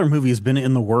Dazzler movie has been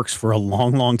in the works for a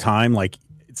long, long time. Like,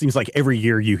 it seems like every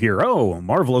year you hear,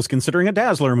 Marvel is considering a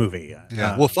Dazzler movie.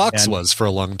 Yeah. Well, Fox was for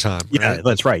a long time. Right? Yeah,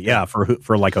 that's right. Yeah.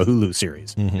 For like a Hulu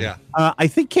series. Mm-hmm. Yeah. I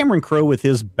think Cameron Crowe, with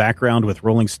his background with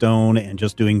Rolling Stone and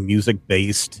just doing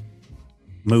music-based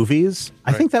movies,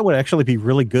 I think that would actually be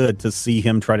really good to see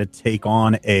him try to take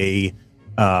on a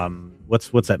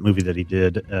what's that movie that he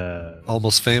did,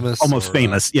 Almost Famous.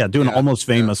 Famous, doing Almost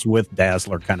Famous with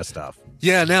Dazzler kind of stuff.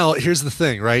 Now here's the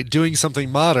thing, right? Doing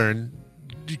something modern,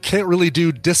 you can't really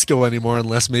do disco anymore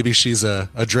unless maybe she's a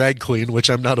drag queen, which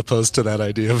I'm not opposed to that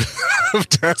idea of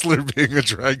Dazzler being a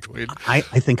drag queen. I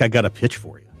think I got a pitch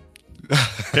for you.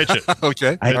 Pitch it.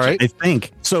 Okay. All right. I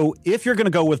think so. If you're going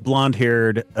to go with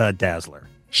blonde-haired Dazzler,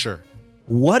 sure.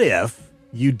 What if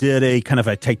you did a kind of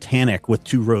a Titanic with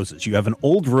two Roses? You have an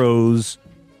old Rose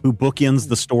who bookends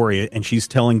the story, and she's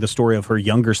telling the story of her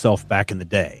younger self back in the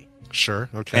day. Sure.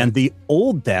 Okay. And the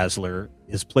old Dazzler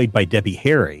is played by Debbie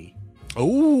Harry.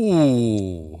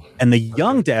 Oh. And the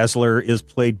young Dazzler is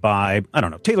played by, I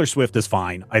don't know, Taylor Swift is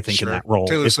fine, I think, in that role.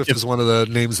 Taylor Swift is one of the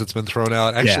names that's been thrown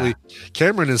out. Actually,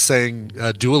 Cameron is saying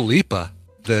Dua Lipa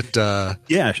that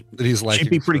he's liking. She'd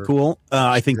be pretty cool.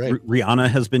 I think Rihanna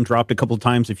has been dropped a couple of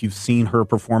times. If you've seen her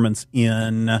performance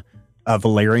in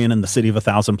Valerian and the City of a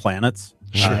Thousand Planets,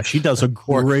 she does a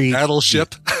great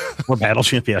Battleship. Or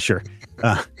Battleship, yeah, sure.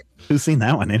 Who's seen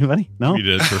that one? Anybody? No, we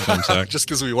did for Film Sack. Just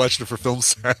because we watched it for Film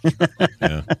Sack.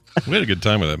 Yeah, we had a good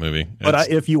time with that movie. But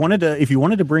if you wanted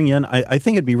to bring in, I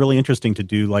think it'd be really interesting to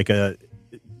do like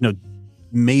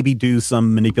maybe do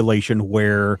some manipulation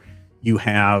where you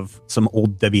have some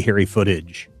old Debbie Harry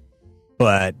footage,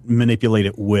 but manipulate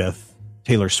it with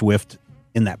Taylor Swift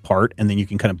in that part, and then you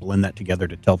can kind of blend that together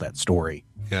to tell that story.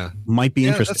 Yeah, might be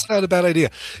interesting. That's not a bad idea.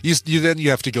 You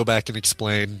have to go back and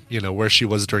explain, where she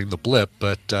was during the blip,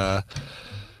 but how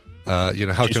she's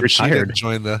come retired. She didn't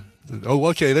join the? Oh,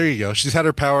 okay, there you go. She's had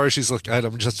her power. She's like, I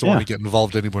don't want to get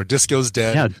involved anymore. Disco's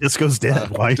dead. Yeah, Disco's dead.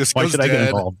 Why should I get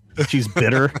involved? She's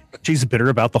bitter. She's bitter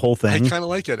about the whole thing. I kind of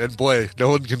like it. And boy, no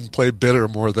one can play bitter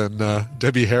more than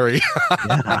Debbie Harry.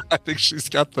 Yeah. I think she's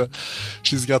got the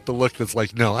look that's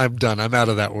like, no, I'm done. I'm out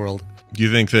of that world. Do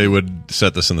you think they would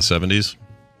set this in the 70s?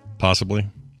 Possibly.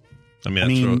 I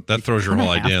mean, that throws your whole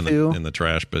idea in the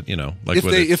trash. But like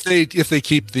if they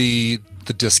keep the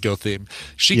disco theme,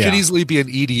 she could easily be an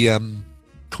EDM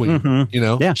queen.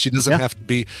 Mm-hmm. She doesn't have to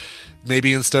be.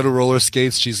 Maybe instead of roller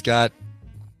skates, she's got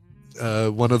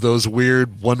one of those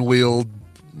weird one-wheeled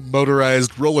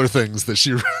motorized roller things that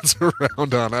she runs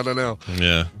around on. I don't know.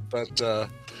 Yeah, but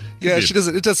she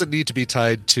doesn't. It doesn't need to be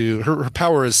tied to her. Her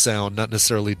power is sound, not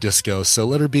necessarily disco. So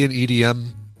let her be an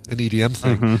EDM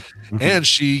thing. Mm-hmm. And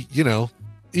she,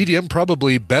 EDM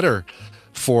probably better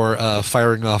for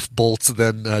firing off bolts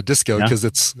than disco because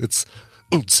it's oonts,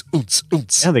 oonts,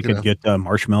 oonts. Yeah, they could get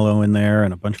Marshmello in there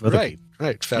and a bunch of other people.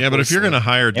 Right. Yeah, but if you're going to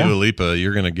hire Dua Lipa,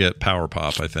 you're going to get power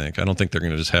pop, I think. I don't think they're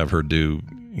going to just have her do,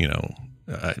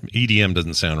 EDM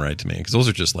doesn't sound right to me because those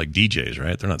are just like DJs,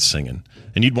 right? They're not singing.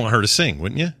 And you'd want her to sing,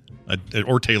 wouldn't you?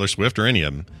 Or Taylor Swift or any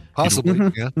of them.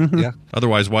 Possibly, yeah.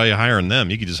 Otherwise, why are you hiring them?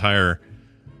 You could just hire...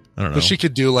 I don't know. But she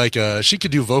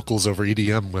could do vocals over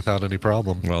EDM without any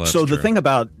problem. Well, that's so true. The thing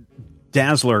about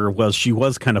Dazzler was she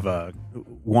was kind of a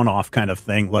one-off kind of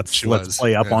thing. Let's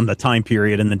play up on the time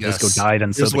period, and then disco died,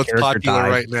 and so the character popular died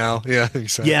right now. Yeah,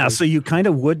 exactly. Yeah, so you kind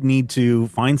of would need to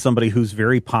find somebody who's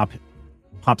very pop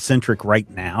centric right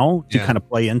now to kind of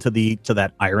play into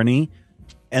that irony,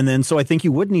 and then so I think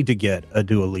you would need to get a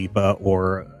Dua Lipa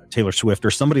or Taylor Swift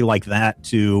or somebody like that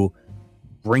to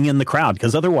bring in the crowd,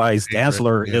 because otherwise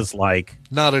Dazzler is like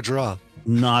not a draw.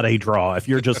 If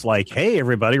you're just like, hey,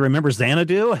 everybody, remember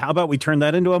Xanadu? How about we turn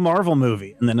that into a Marvel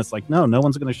movie? And then it's like, no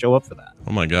one's going to show up for that.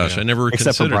 Oh my gosh, I never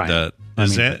considered that.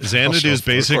 Xanadu is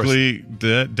basically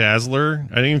the Dazzler.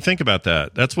 I didn't even think about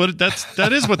that. That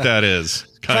is what that is.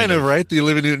 Kind of right. The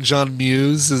Olivia Newton-John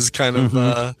muse is kind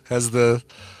of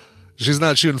she's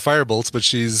not shooting firebolts, but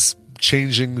she's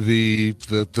changing the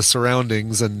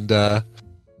surroundings and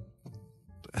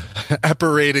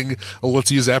apparating. Well, let's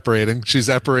use apparating. She's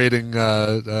apparating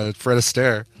Fred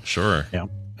Astaire. Sure. Yeah.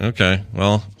 Okay.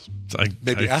 Well,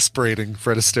 maybe aspirating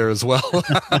Fred Astaire as well.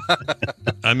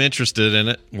 I'm interested in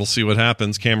it. We'll see what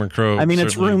happens. Cameron Crowe. I mean,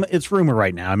 it's rumor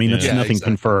right now. I mean, it's nothing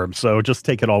confirmed. So just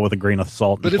take it all with a grain of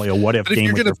salt and play a what if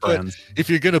game with your friends. If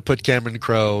you're going to put Cameron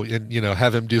Crowe and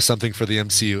have him do something for the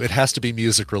MCU, it has to be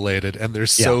music related. And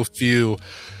there's so few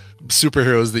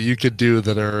superheroes that you could do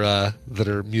that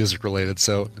are music related,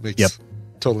 so it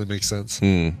totally makes sense.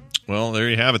 Well, there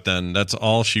you have it then. That's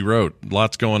all she wrote.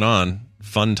 Lots going on.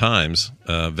 Fun times.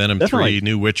 Venom 3,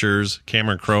 New Witchers,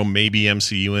 Cameron Crowe, maybe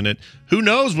MCU in it. Who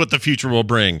knows what the future will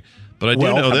bring? But I do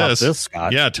know this.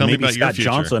 Scott. Yeah, tell me about your future.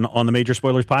 Johnson on the Major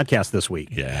Spoilers podcast this week.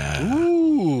 Yeah.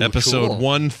 Ooh, episode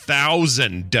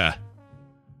 1000.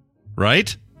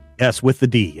 Right? Yes, with the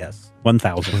D. Yes,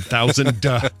 1000.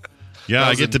 1000. Yeah,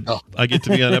 I get to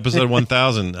be on episode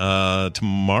 1000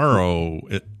 tomorrow.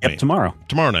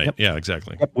 Tomorrow night. Yep. Yeah,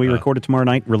 exactly. Yep, we record it tomorrow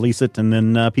night, release it, and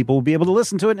then people will be able to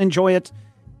listen to it and enjoy it.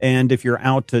 And if you're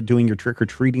out doing your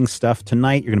trick-or-treating stuff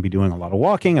tonight, you're going to be doing a lot of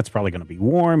walking. It's probably going to be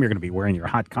warm. You're going to be wearing your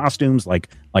hot costumes like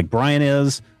Brian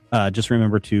is. Just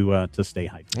remember to stay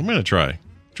hydrated. I'm going to try.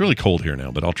 It's really cold here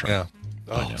now, but I'll try. Yeah.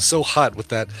 Oh, so hot with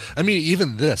that. I mean,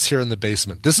 even this here in the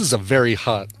basement, this is a very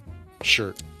hot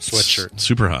sweatshirt.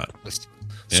 Super hot.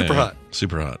 Super hot.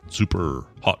 Super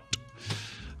hot.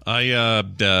 I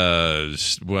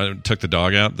when I took the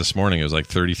dog out this morning, it was like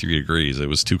 33 degrees. It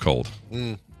was too cold.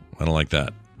 I don't like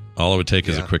that. All it would take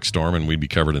is a quick storm and we'd be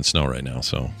covered in snow right now.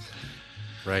 So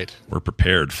Right. We're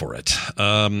prepared for it.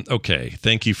 Okay.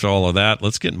 Thank you for all of that.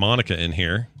 Let's get Monica in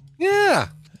here. Yeah.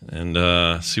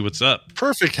 And see what's up.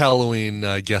 Perfect Halloween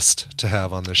guest to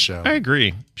have on this show. I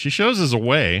agree. She shows us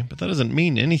away, but that doesn't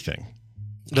mean anything.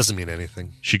 It doesn't mean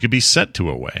anything. She could be set to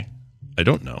away. I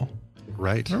don't know.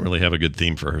 Right. I don't really have a good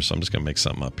theme for her, so I'm just going to make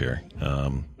something up here.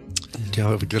 Do you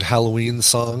have a good Halloween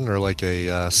song or like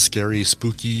a scary,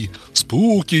 spooky?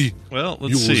 Well,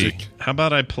 let's see. How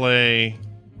about I play...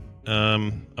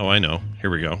 I know. Here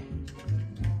we go.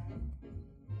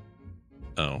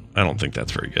 Oh, I don't think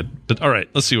that's very good. But all right,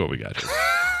 let's see what we got here.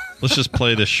 Let's just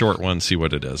play this short one, see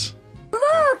what it is.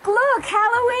 Look,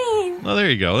 Halloween. Oh, there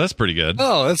you go. That's pretty good.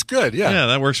 Oh, that's good. Yeah. Yeah,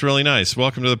 that works really nice.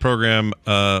 Welcome to the program,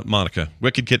 Monica.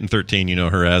 Wicked Kitten 13, you know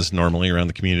her as normally around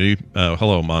the community.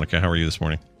 Hello, Monica. How are you this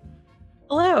morning?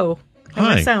 Hello. How do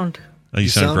I sound? Oh, you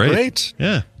sound great.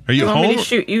 Yeah. Are you want home? Me to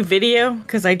shoot you video?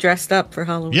 Because I dressed up for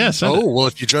Halloween. Yeah, well,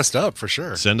 if you dressed up, for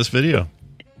sure. Send us video.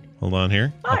 Hold on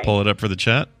here. Hi. I'll pull it up for the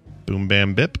chat. Boom,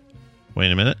 bam, bip.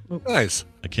 Wait a minute. Nice.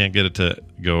 I can't get it to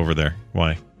go over there.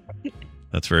 Why?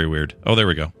 That's very weird. Oh, there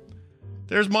we go.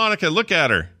 There's Monica. Look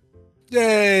at her.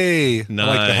 Yay. Nice.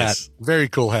 I like the hat. Very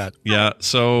cool hat. Yeah.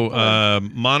 So,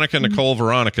 Monica Nicole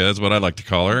Veronica is what I like to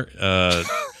call her.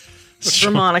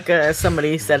 Veronica, as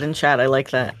somebody said in chat. I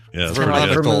like that. Yeah,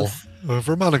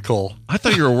 Vermonicole. I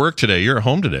thought you were at work today. You're at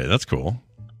home today. That's cool.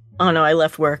 Oh, no, I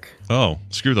left work. Oh,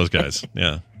 screw those guys.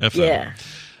 Yeah. F them.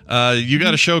 Yeah. You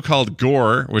got a show called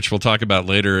Gore, which we'll talk about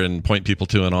later and point people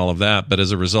to and all of that. But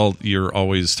as a result, you're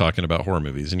always talking about horror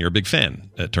movies, and you're a big fan,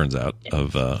 it turns out,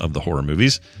 of the horror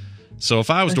movies. So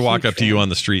if I was to walk up to you on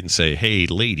the street and say, hey,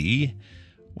 lady,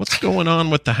 what's going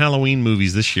on with the Halloween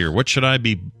movies this year? What should I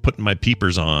be putting my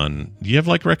peepers on? Do you have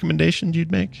like recommendations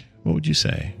you'd make? What would you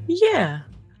say? Yeah.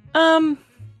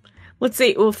 Let's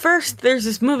see. Well, first, there's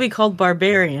this movie called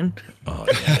Barbarian. Oh,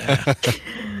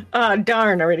 yeah.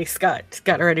 Darn, Scott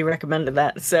already recommended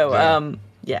that. So,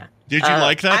 yeah. Did you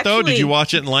like that, though? Did you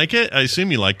watch it and like it? I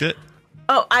assume you liked it.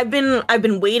 Oh, I've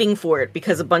been waiting for it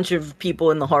because a bunch of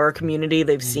people in the horror community,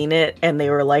 they've seen it and they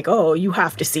were like, "Oh, you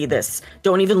have to see this.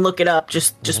 Don't even look it up.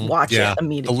 Just watch it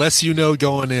immediately." The less you know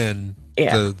going in,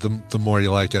 the more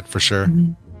you like it for sure.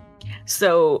 Mm-hmm.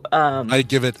 So, I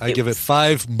give it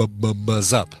 5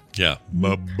 muzz up. Yeah.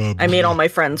 I made all my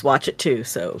friends watch it too,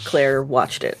 so Claire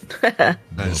watched it.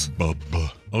 Nice. Oh,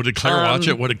 did Claire watch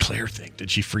it? What did Claire think?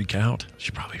 Did she freak out?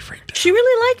 She probably freaked out. She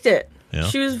really liked it. Yeah.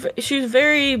 She was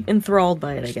very enthralled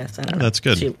by it, I guess. I don't know. That's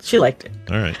good. She liked it.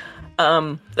 All right.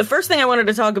 The first thing I wanted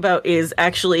to talk about is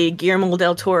actually Guillermo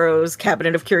del Toro's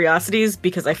Cabinet of Curiosities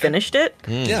because I finished it.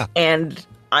 Yeah. And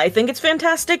I think it's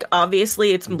fantastic.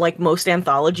 Obviously, it's like most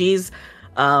anthologies,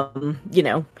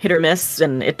 hit or miss,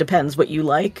 and it depends what you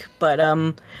like.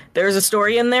 But there's a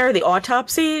story in there, The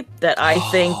Autopsy, that I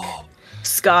think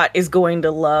Scott is going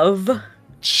to love.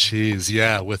 Jeez,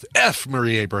 yeah, with F.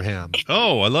 Murray Abraham.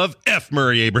 Oh, I love F.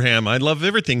 Murray Abraham. I love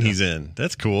everything he's in.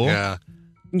 That's cool. Yeah.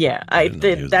 Yeah,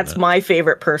 that's my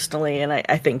favorite personally, and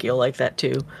I think you'll like that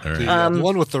too. All right. The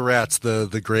one with the rats,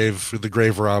 the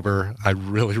grave robber, I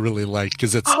really, really liked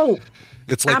because it's like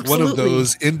absolutely. one of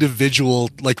those individual,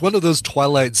 like one of those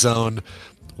Twilight Zone,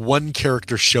 one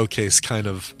character showcase kind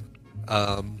of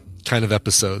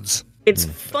episodes. It's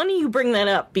funny you bring that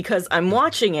up because I'm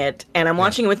watching it, and I'm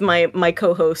watching it with my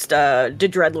co-host,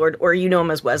 Dreadlord, or you know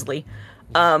him as Wesley,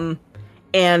 and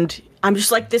I'm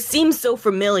just like, this seems so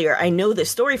familiar. I know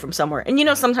this story from somewhere.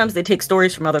 And sometimes they take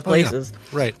stories from other places. Yeah.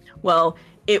 Right. Well,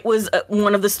 it was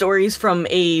one of the stories from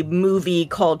a movie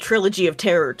called Trilogy of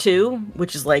Terror 2,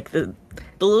 which is like the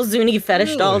little Zuni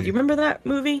fetish doll. Do you remember that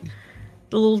movie?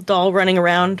 The little doll running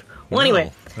around. Well,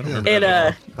 anyway,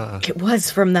 it was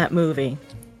from that movie.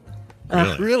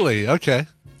 Really? Okay.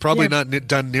 Probably not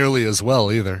done nearly as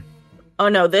well either. Oh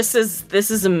no, this is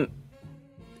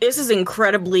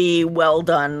incredibly well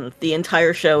done. The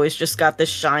entire show has just got this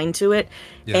shine to it.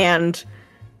 Yeah. And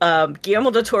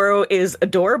Guillermo del Toro is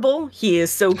adorable. He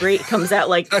is so great. It comes out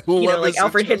like like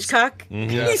Alfred Hitchcock. Mm-hmm.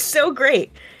 Yeah. He's so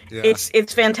great. Yeah.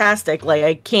 It's fantastic.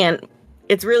 Like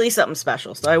it's really something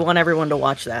special. So I want everyone to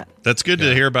watch that. That's good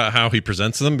to hear about how he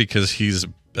presents them because he's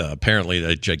apparently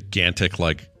a gigantic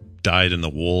dyed in the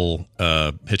wool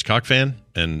Hitchcock fan,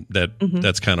 and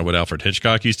that's kind of what Alfred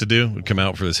Hitchcock used to do. Would come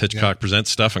out for this Hitchcock Presents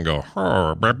stuff and go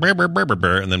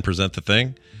and then present the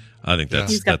thing. I think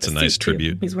that's a nice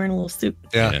tribute. He's wearing a little suit.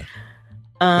 Yeah. He's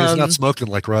not smoking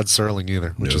like Rod Serling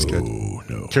either, which is good.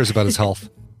 No. Cares about his health.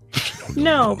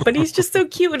 No, but he's just so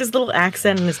cute with his little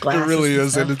accent and his glasses. It really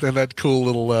is, and that cool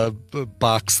little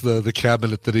box, the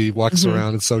cabinet that he walks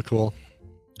around. It's so cool.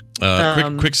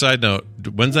 Quick side note: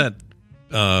 when's that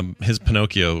his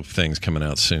Pinocchio thing's coming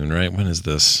out soon, right? When is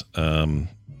this?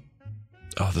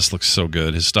 This looks so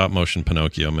good. His stop motion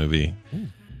Pinocchio movie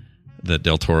that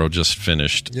Del Toro just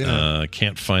finished. Yeah.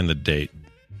 Can't find the date.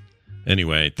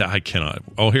 Anyway, I cannot.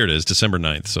 Oh, here it is, December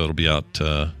 9th. So it'll be out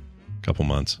a couple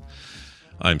months.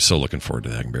 I'm so looking forward to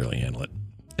that. I can barely handle it.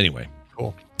 Anyway,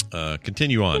 cool.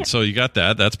 Continue on. Yeah. So you got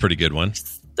that. That's a pretty good one.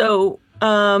 So,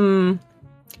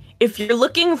 if you're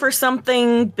looking for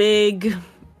something big,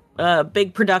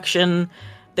 big production,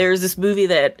 there's this movie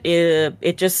that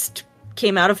it just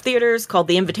came out of theaters called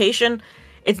The Invitation.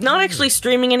 It's not actually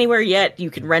streaming anywhere yet. You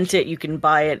can rent it. You can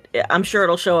buy it. I'm sure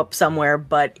it'll show up somewhere,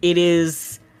 but it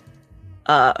is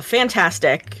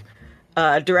fantastic.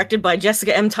 Directed by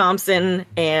Jessica M. Thompson,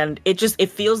 and it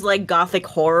feels like gothic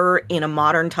horror in a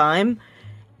modern time.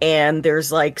 And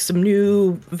there's like some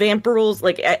new vamp rules.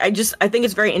 Like I think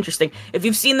it's very interesting. If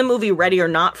you've seen the movie Ready or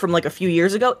Not from like a few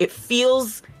years ago, it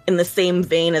feels in the same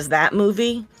vein as that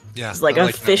movie. Yeah, it's like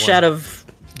a fish out of.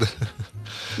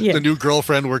 The new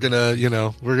girlfriend. We're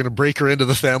gonna break her into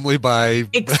the family by.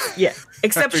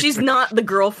 Except she's not the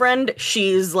girlfriend.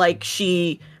 She's like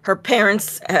her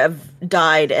parents have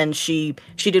died, and she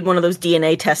did one of those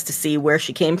DNA tests to see where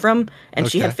she came from, and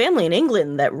she had family in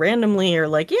England that randomly are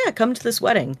like, yeah, come to this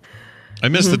wedding. I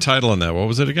missed the title on that. What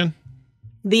was it again?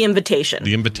 The Invitation.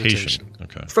 The Invitation.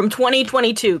 Okay. From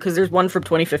 2022, because there's one from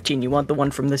 2015. You want the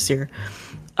one from this year,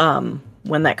 when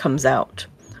that comes out.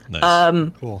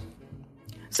 Nice. Cool.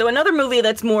 So another movie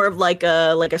that's more of like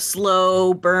a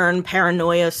slow burn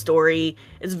paranoia story.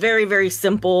 It's very, very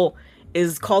simple.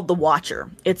 Is called The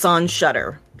Watcher. It's on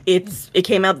Shudder. It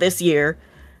came out this year,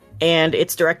 and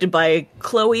it's directed by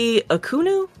Chloe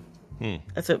Okunu.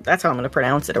 That's how I'm going to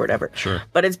pronounce it or whatever. Sure.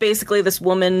 But it's basically this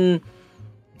woman.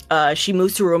 She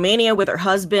moves to Romania with her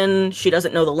husband. She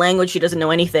doesn't know the language. She doesn't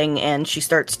know anything, and she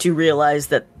starts to realize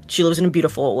that she lives in a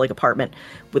beautiful apartment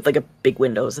with a big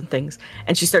windows and things.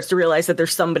 And she starts to realize that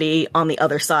there's somebody on the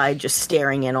other side just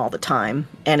staring in all the time,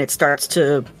 and it starts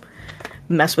to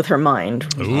mess with her mind.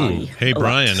 Ooh, hey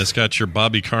Brian, it's got your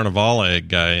Bobby Cannavale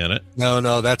guy in it.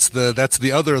 No, that's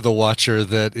the other The Watcher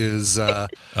that is.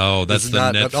 That's the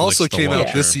Netflix. That also came Watcher.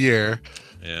 out this year.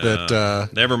 Yeah. That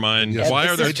never mind. Why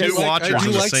are there two Watchers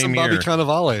in the same year? I do like some Bobby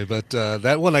Cannavale, but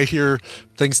that one I hear,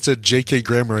 thanks to J.K.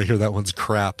 Grammer, I hear that one's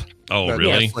crap. Oh,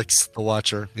 really? Netflix, The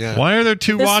Watcher. Yeah. Why are there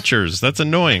two Watchers? That's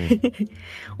annoying.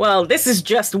 Well, this is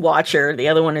just Watcher. The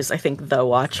other one is, I think, The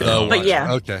Watcher. But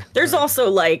yeah, okay. There's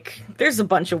also there's a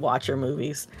bunch of Watcher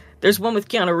movies. There's one with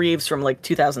Keanu Reeves from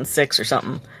 2006 or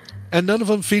something. And none of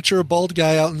them feature a bald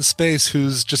guy out in space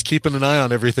who's just keeping an eye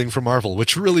on everything for Marvel,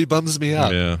 which really bums me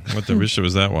out. Yeah, what the wish it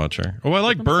was that Watcher. Oh, I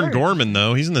like Bern Gorman,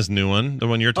 though. He's in this new one, the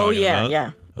one you're talking about.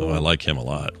 Yeah. Oh, I like him a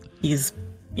lot.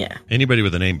 Yeah. Anybody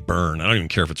with the name Byrne, I don't even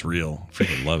care if it's real. I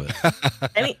freaking love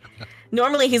it.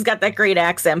 Normally he's got that great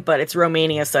accent, but it's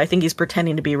Romania, so I think he's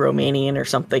pretending to be Romanian or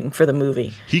something for the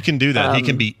movie. He can do that. He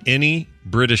can be any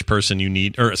British person you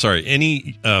need,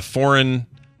 any foreign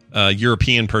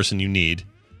European person you need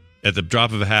at the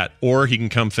drop of a hat, or he can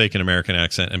come fake an American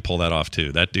accent and pull that off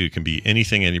too. That dude can be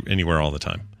anything, anywhere, all the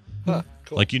time. Huh,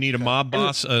 cool. Like you need a mob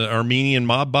boss, an Armenian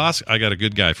mob boss. I got a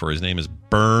good guy for. His name is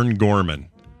Bern Gorman.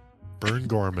 Bern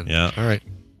Gorman. Yeah. All right.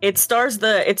 It stars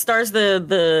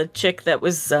the chick that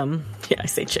was I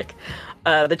say chick.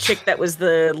 The chick that was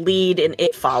the lead in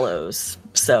It Follows.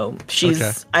 So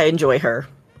I enjoy her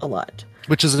a lot.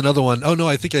 Which is another one. Oh no,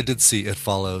 I think I did see It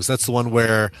Follows. That's the one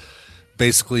where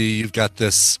basically you've got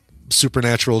this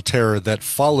supernatural terror that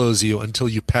follows you until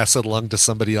you pass it along to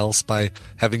somebody else by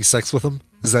having sex with them.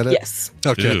 Is that it? Yes.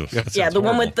 Okay. Yeah, the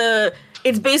one with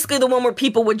it's basically the one where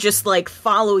people would just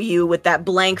follow you with that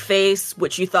blank face,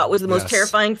 which you thought was the most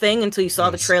terrifying thing until you saw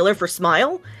the trailer for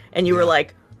Smile, and you were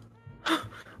like,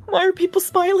 why are people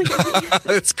smiling at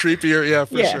me? It's creepier,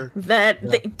 for sure.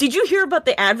 Did you hear about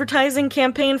the advertising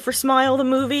campaign for Smile, the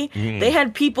movie? They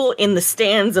had people in the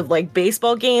stands of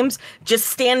baseball games just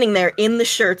standing there in the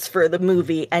shirts for the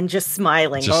movie and just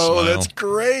smiling. Smile. That's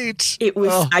great. It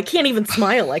was. I can't even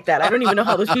smile like that. I don't even know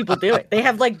how those people do it. They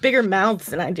have bigger mouths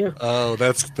than I do. Oh,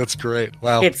 that's great.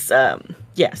 Wow. It's so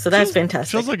that's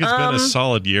fantastic. Feels like it's been a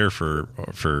solid year for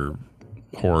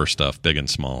horror stuff, big and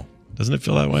small. Doesn't it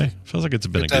feel that way? Feels like it's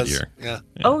been a good year. Yeah.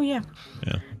 Oh, yeah.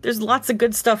 There's lots of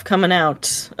good stuff coming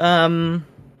out. I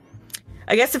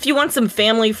guess if you want some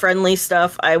family-friendly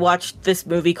stuff, I watched this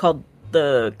movie called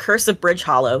The Curse of Bridge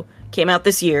Hollow. Came out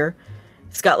this year.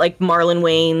 It's got Marlon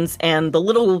Wayans and the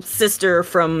little sister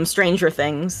from Stranger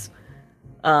Things.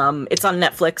 It's on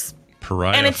Netflix.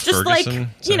 Pariah and it's just Ferguson?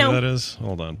 Is that who that is?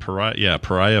 Hold on.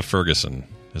 Pariah Ferguson.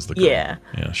 as the girl. Yeah.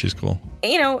 Yeah, she's cool.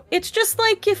 You know, it's just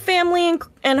like your family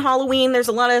and Halloween. There's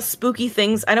a lot of spooky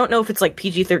things. I don't know if it's like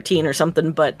PG-13 or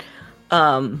something, but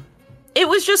it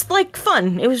was just like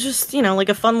fun. It was just, you know, like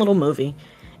a fun little movie.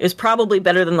 It was probably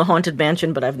better than The Haunted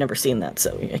Mansion, but I've never seen that,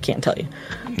 so I can't tell you.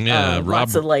 Yeah, Rob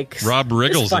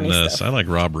Riggle's in this. Stuff. I like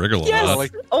Rob Riggle a yes. lot.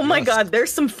 Oh my God,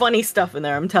 there's some funny stuff in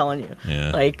there, I'm telling you.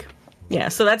 Yeah. Like, yeah,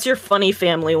 so that's your funny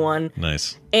family one.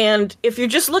 Nice. And if you're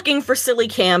just looking for silly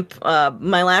camp,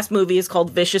 my last movie is called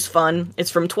Vicious Fun.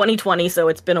 It's from 2020, so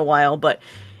it's been a while, but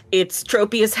it's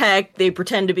tropey as heck. They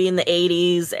pretend to be in the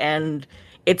 80s, and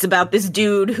it's about this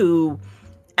dude who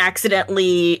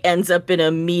accidentally ends up in a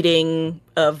meeting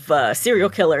of serial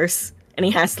killers, and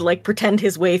he has to like pretend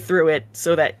his way through it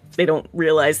so that they don't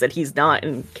realize that he's not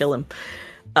and kill him.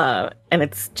 And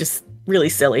it's just really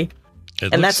silly.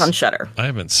 That's on Shudder. I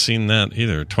haven't seen that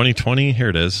either. 2020, here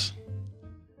it is.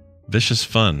 Vicious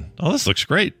Fun. Oh, this looks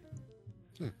great.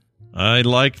 I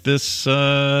like this,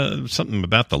 something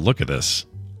about the look of this.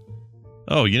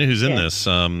 Oh, you know who's in this?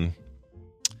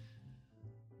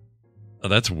 Oh,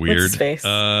 that's weird. What's his face?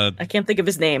 I can't think of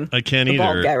his name. I can't the either.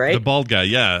 The bald guy, right? The bald guy,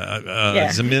 yeah.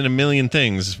 He's in a million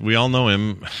things. We all know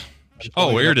him.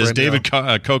 Oh, here it is. David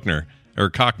Koechner, or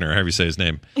Koechner, however you say his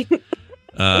name.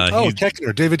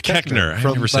 Koechner. David Koechner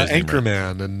from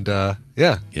Anchorman. Right. And,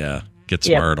 yeah. Yeah. Get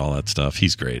Smart, all that stuff.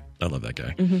 He's great. I love that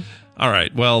guy. Mm-hmm. All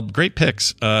right. Well, great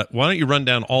picks. Why don't you run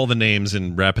down all the names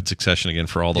in rapid succession again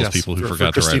for all those people who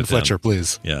forgot to write it down? Fletcher,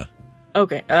 please. Yeah.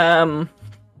 Okay.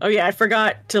 Oh yeah, I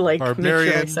forgot to like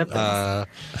Barbarian. Make sure I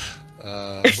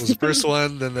was the first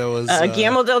one. Then there was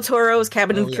Guillermo del Toro's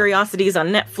Cabin of Curiosities on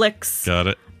Netflix. Got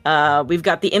it. We've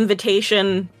got The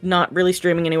Invitation, not really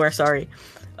streaming anywhere. Sorry.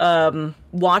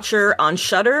 Watcher on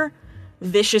Shudder,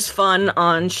 Vicious Fun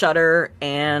on Shudder,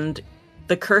 and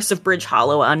The Curse of Bridge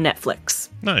Hollow on Netflix.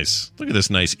 Nice. Look at this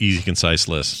nice, easy, concise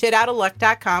list.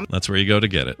 Shitoutaluck.com. That's where you go to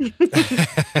get it.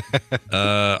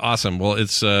 Awesome. Well,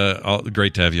 it's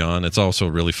great to have you on. It's also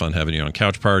really fun having you on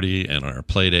Couch Party and our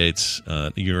play dates.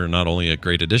 You're not only a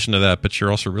great addition to that, but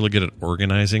you're also really good at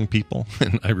organizing people,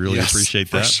 and I really appreciate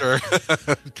that. For sure.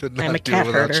 Could not I'm a do it cat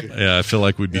without herder. you. Yeah, I feel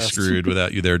like we'd be screwed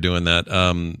without you there doing that.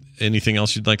 Anything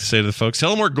else you'd like to say to the folks?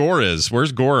 Tell them where Gore is.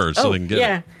 Where's Gore so they can get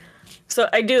it? So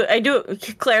I do,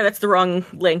 Claire, that's the wrong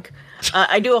link.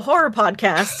 I do a horror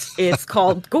podcast. It's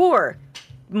called Gore,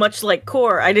 much like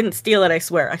Core. I didn't steal it, I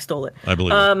swear. I stole it. I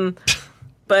believe it.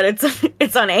 But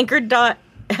it's on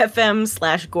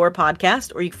anchor.fm/Gore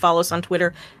podcast, or you can follow us on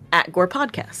Twitter @Gore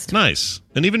Podcast. Nice.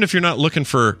 And even if you're not looking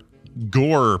for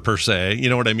gore per se, you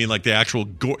know what I mean? Like the actual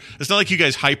gore. It's not like you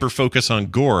guys hyper focus on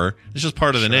gore. It's just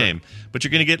part of the name. But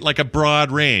you're going to get like a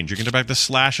broad range. You're going to back the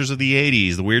slashers of the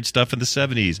 80s, the weird stuff in the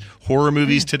 70s, horror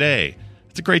movies today.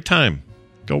 It's a great time.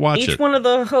 Go watch it. Each one of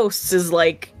the hosts is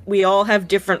like, we all have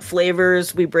different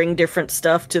flavors. We bring different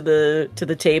stuff to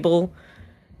the table.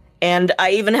 And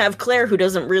I even have Claire, who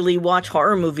doesn't really watch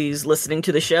horror movies, listening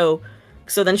to the show.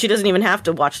 So then she doesn't even have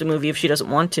to watch the movie if she doesn't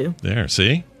want to. There,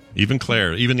 see? Even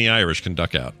Claire, even the Irish can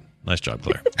duck out. Nice job,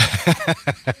 Claire.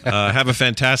 Have a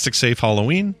fantastic, safe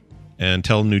Halloween, and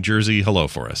tell New Jersey hello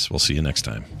for us. We'll see you next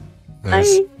time.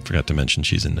 Nice. Bye. Forgot to mention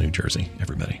she's in New Jersey,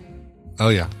 everybody. Oh,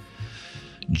 yeah.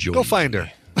 Joy. Go find her.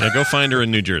 Yeah, go find her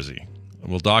in New Jersey.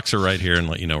 We'll dox her right here and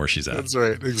let you know where she's at. That's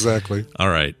right. Exactly. All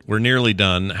right. We're nearly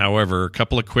done. However, a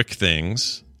couple of quick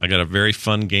things. I got a very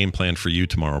fun game plan for you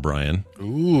tomorrow, Brian.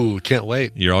 Ooh, can't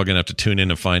wait. You're all going to have to tune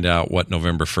in and find out what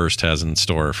November 1st has in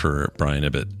store for Brian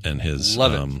Ibbett and his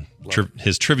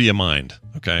his trivia mind.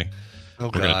 Okay? Oh,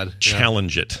 We're going to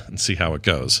challenge it and see how it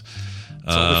goes.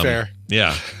 It's only fair.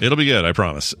 Yeah, it'll be good, I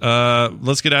promise.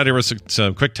 Let's get out of here with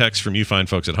some quick text from you fine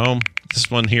folks at home.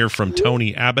 This one here from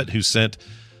Tony Abbott, who sent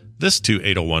this to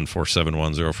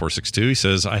 801-471-0462. He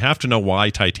says, I have to know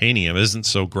why titanium isn't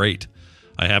so great.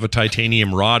 I have a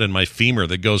titanium rod in my femur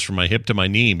that goes from my hip to my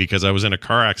knee because I was in a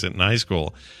car accident in high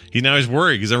school. He's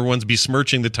worried because everyone's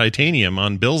besmirching the titanium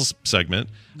on Bill's segment.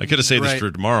 I could have saved this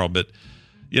for tomorrow, but,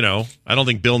 you know, I don't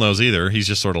think Bill knows either. He's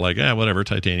just sort of like, whatever,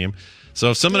 titanium.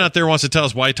 So if someone out there wants to tell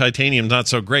us why titanium's not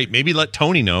so great, maybe let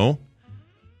Tony know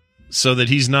so that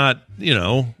he's not, you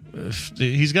know,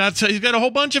 he's got a whole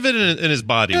bunch of it in his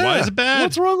body. Why is it bad?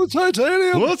 What's wrong with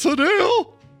titanium? What's the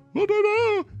deal? I don't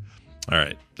know. All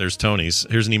right, there's Tony's.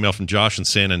 Here's an email from Josh in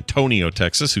San Antonio,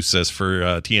 Texas, who says, for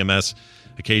TMS,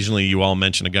 occasionally you all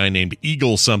mention a guy named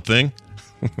Eagle something.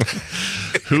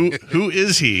 Who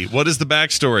is he? What is the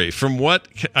backstory? From what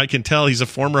I can tell, he's a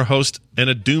former host and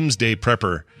a doomsday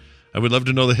prepper. I would love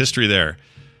to know the history there.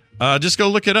 Just go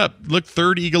look it up. Look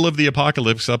Third Eagle of the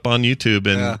Apocalypse up on YouTube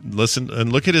and listen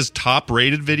and look at his top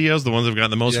rated videos, the ones that have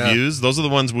gotten the most views. Those are the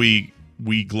ones we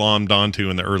we glommed onto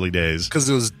in the early days. Because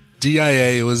it was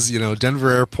DIA. It was,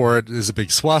 Denver Airport is a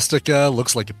big swastika,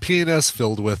 looks like a penis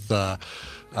filled with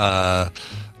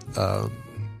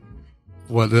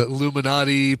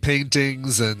Illuminati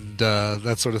paintings and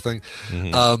that sort of thing.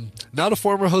 Mm-hmm. Not a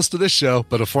former host of this show,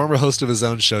 but a former host of his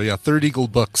own show. Yeah, Third Eagle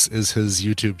Books is his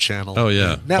YouTube channel. Oh,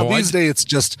 yeah. Now, these days, it's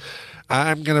just,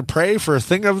 I'm going to pray for a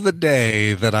thing of the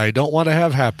day that I don't want to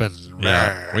have happen.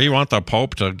 Yeah, we want the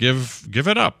Pope to give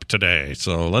it up today,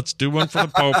 so let's do one for the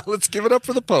Pope. Let's give it up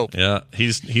for the Pope. Yeah,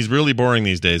 he's really boring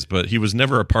these days, but he was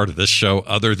never a part of this show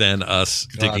other than us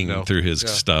digging through his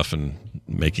stuff and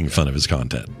making fun of his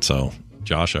content. So,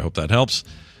 Josh, I hope that helps.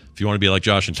 If you want to be like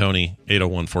Josh and Tony,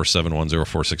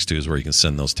 801-471-0462 is where you can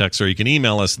send those texts, or you can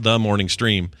email us,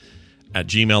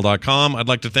 themorningstream@gmail.com. I'd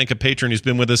like to thank a patron who's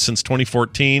been with us since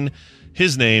 2014.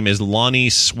 His name is Lonnie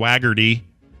Swaggerty.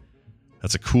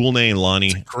 That's a cool name, Lonnie.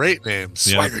 It's a great name,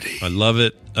 Swaggerty. Yeah, I love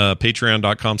it.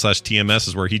 Patreon.com/TMS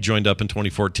is where he joined up in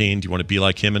 2014. Do you want to be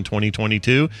like him in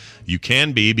 2022? You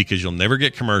can be, because you'll never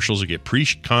get commercials. You get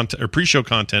pre-show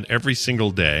content every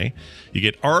single day. You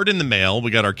get art in the mail.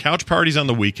 We got our couch parties on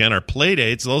the weekend, our play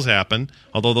dates. Those happen,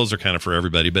 although those are kind of for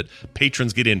everybody. But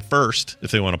patrons get in first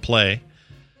if they want to play.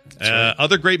 Right.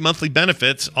 Other great monthly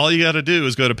benefits. All you got to do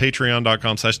is go to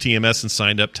patreon.com/TMS and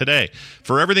sign up today.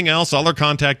 For everything else, all our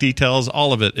contact details,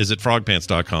 all of it is at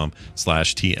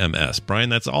frogpants.com/TMS. Brian,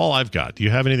 that's all I've got. Do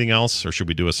you have anything else, or should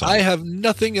we do a song? I have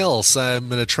nothing else. I'm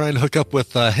going to try and hook up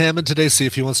with Hammond today, see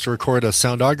if he wants to record a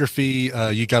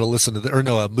soundography. You got to listen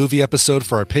to a movie episode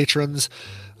for our patrons.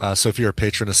 So if you're a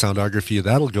patron of soundography,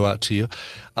 that'll go out to you.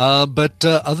 But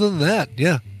other than that,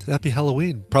 yeah. Happy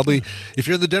Halloween. Probably if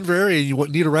you're in the Denver area and you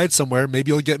need a ride somewhere, maybe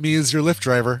you'll get me as your Lyft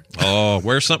driver. Oh,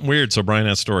 wear something weird so Brian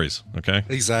has stories. Okay.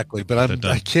 Exactly. But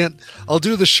I can't, I'll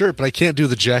do the shirt, but I can't do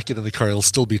the jacket in the car. It'll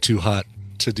still be too hot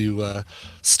to do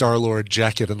Star-Lord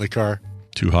jacket in the car.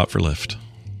 Too hot for Lyft.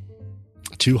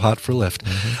 Too hot for Lyft.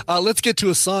 Mm-hmm. Let's get to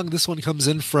a song. This one comes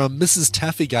in from Mrs.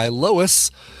 Taffy Guy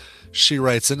Lois. She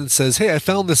writes in and says, "Hey, I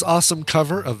found this awesome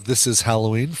cover of This Is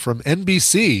Halloween from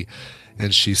NBC.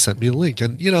 And she sent me a link.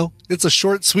 And, it's a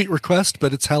short, sweet request,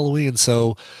 but it's Halloween.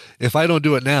 So if I don't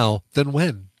do it now, then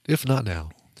when? If not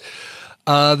now.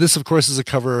 This, of course, is a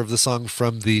cover of the song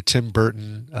from the Tim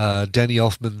Burton, Danny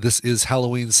Elfman, This Is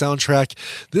Halloween soundtrack.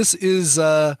 This is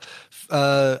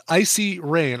Izzy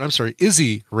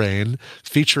Rain,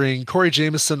 featuring Corey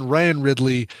Jameson, Ryan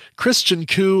Ridley, Christian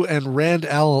Koo, and Rand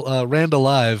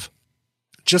Alive.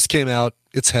 Just came out.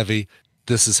 It's heavy.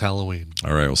 This is Halloween.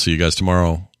 All right. We'll see you guys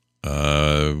tomorrow.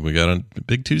 We got a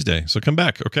big Tuesday, so come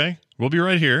back, okay? We'll be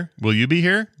right here. Will you be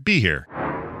here? Be here. Boys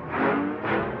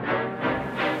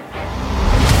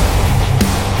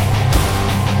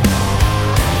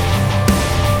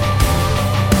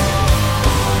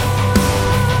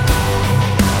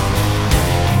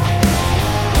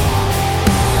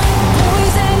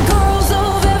and girls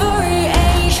of every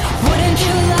age, wouldn't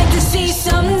you like to see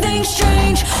something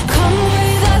strange? Come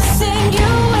with us and you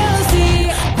will see.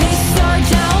 They start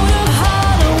down of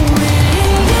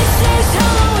Halloween. This is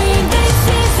Halloween. This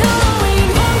is Halloween.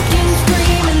 Pumpkins.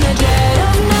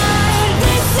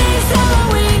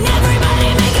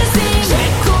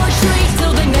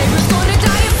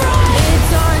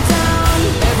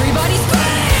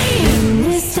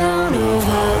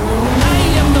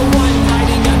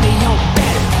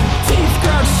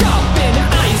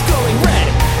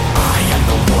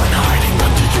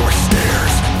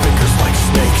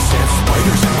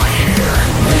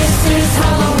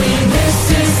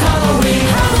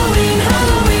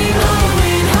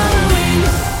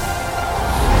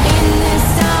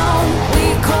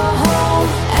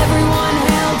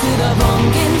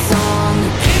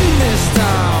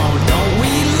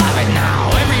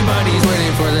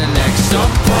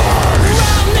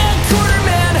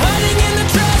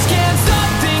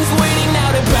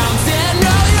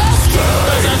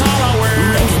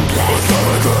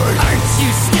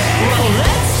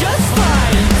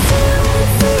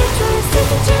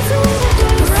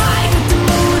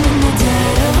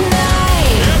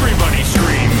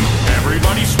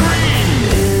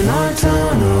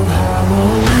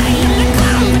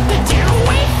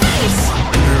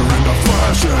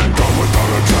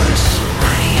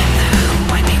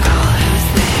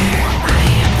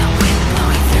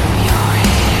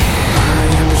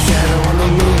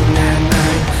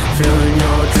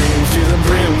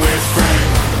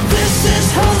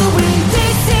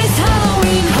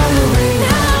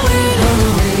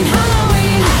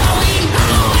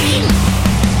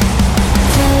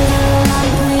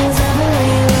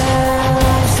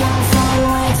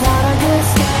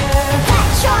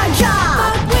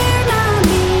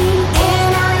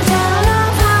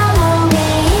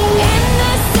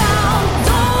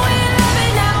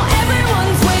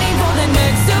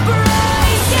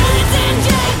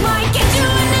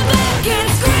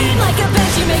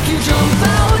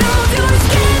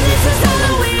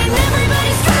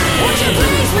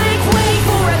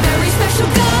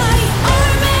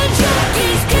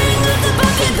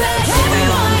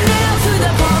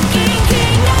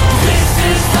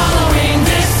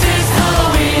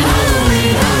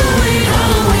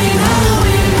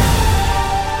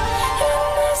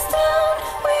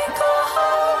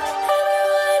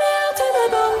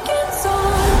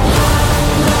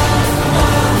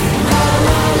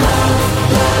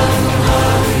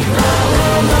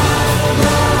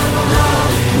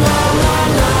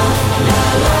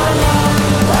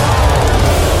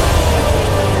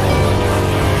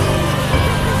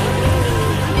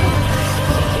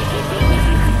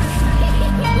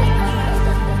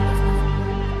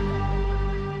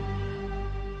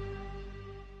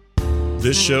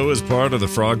 This show is part of the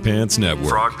Frog Pants Network.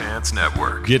 Frog Pants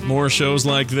Network. Get more shows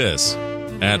like this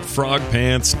at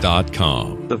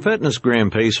frogpants.com. The Fitness Gram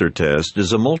Pacer test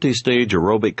is a multi-stage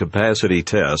aerobic capacity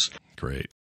test. Great.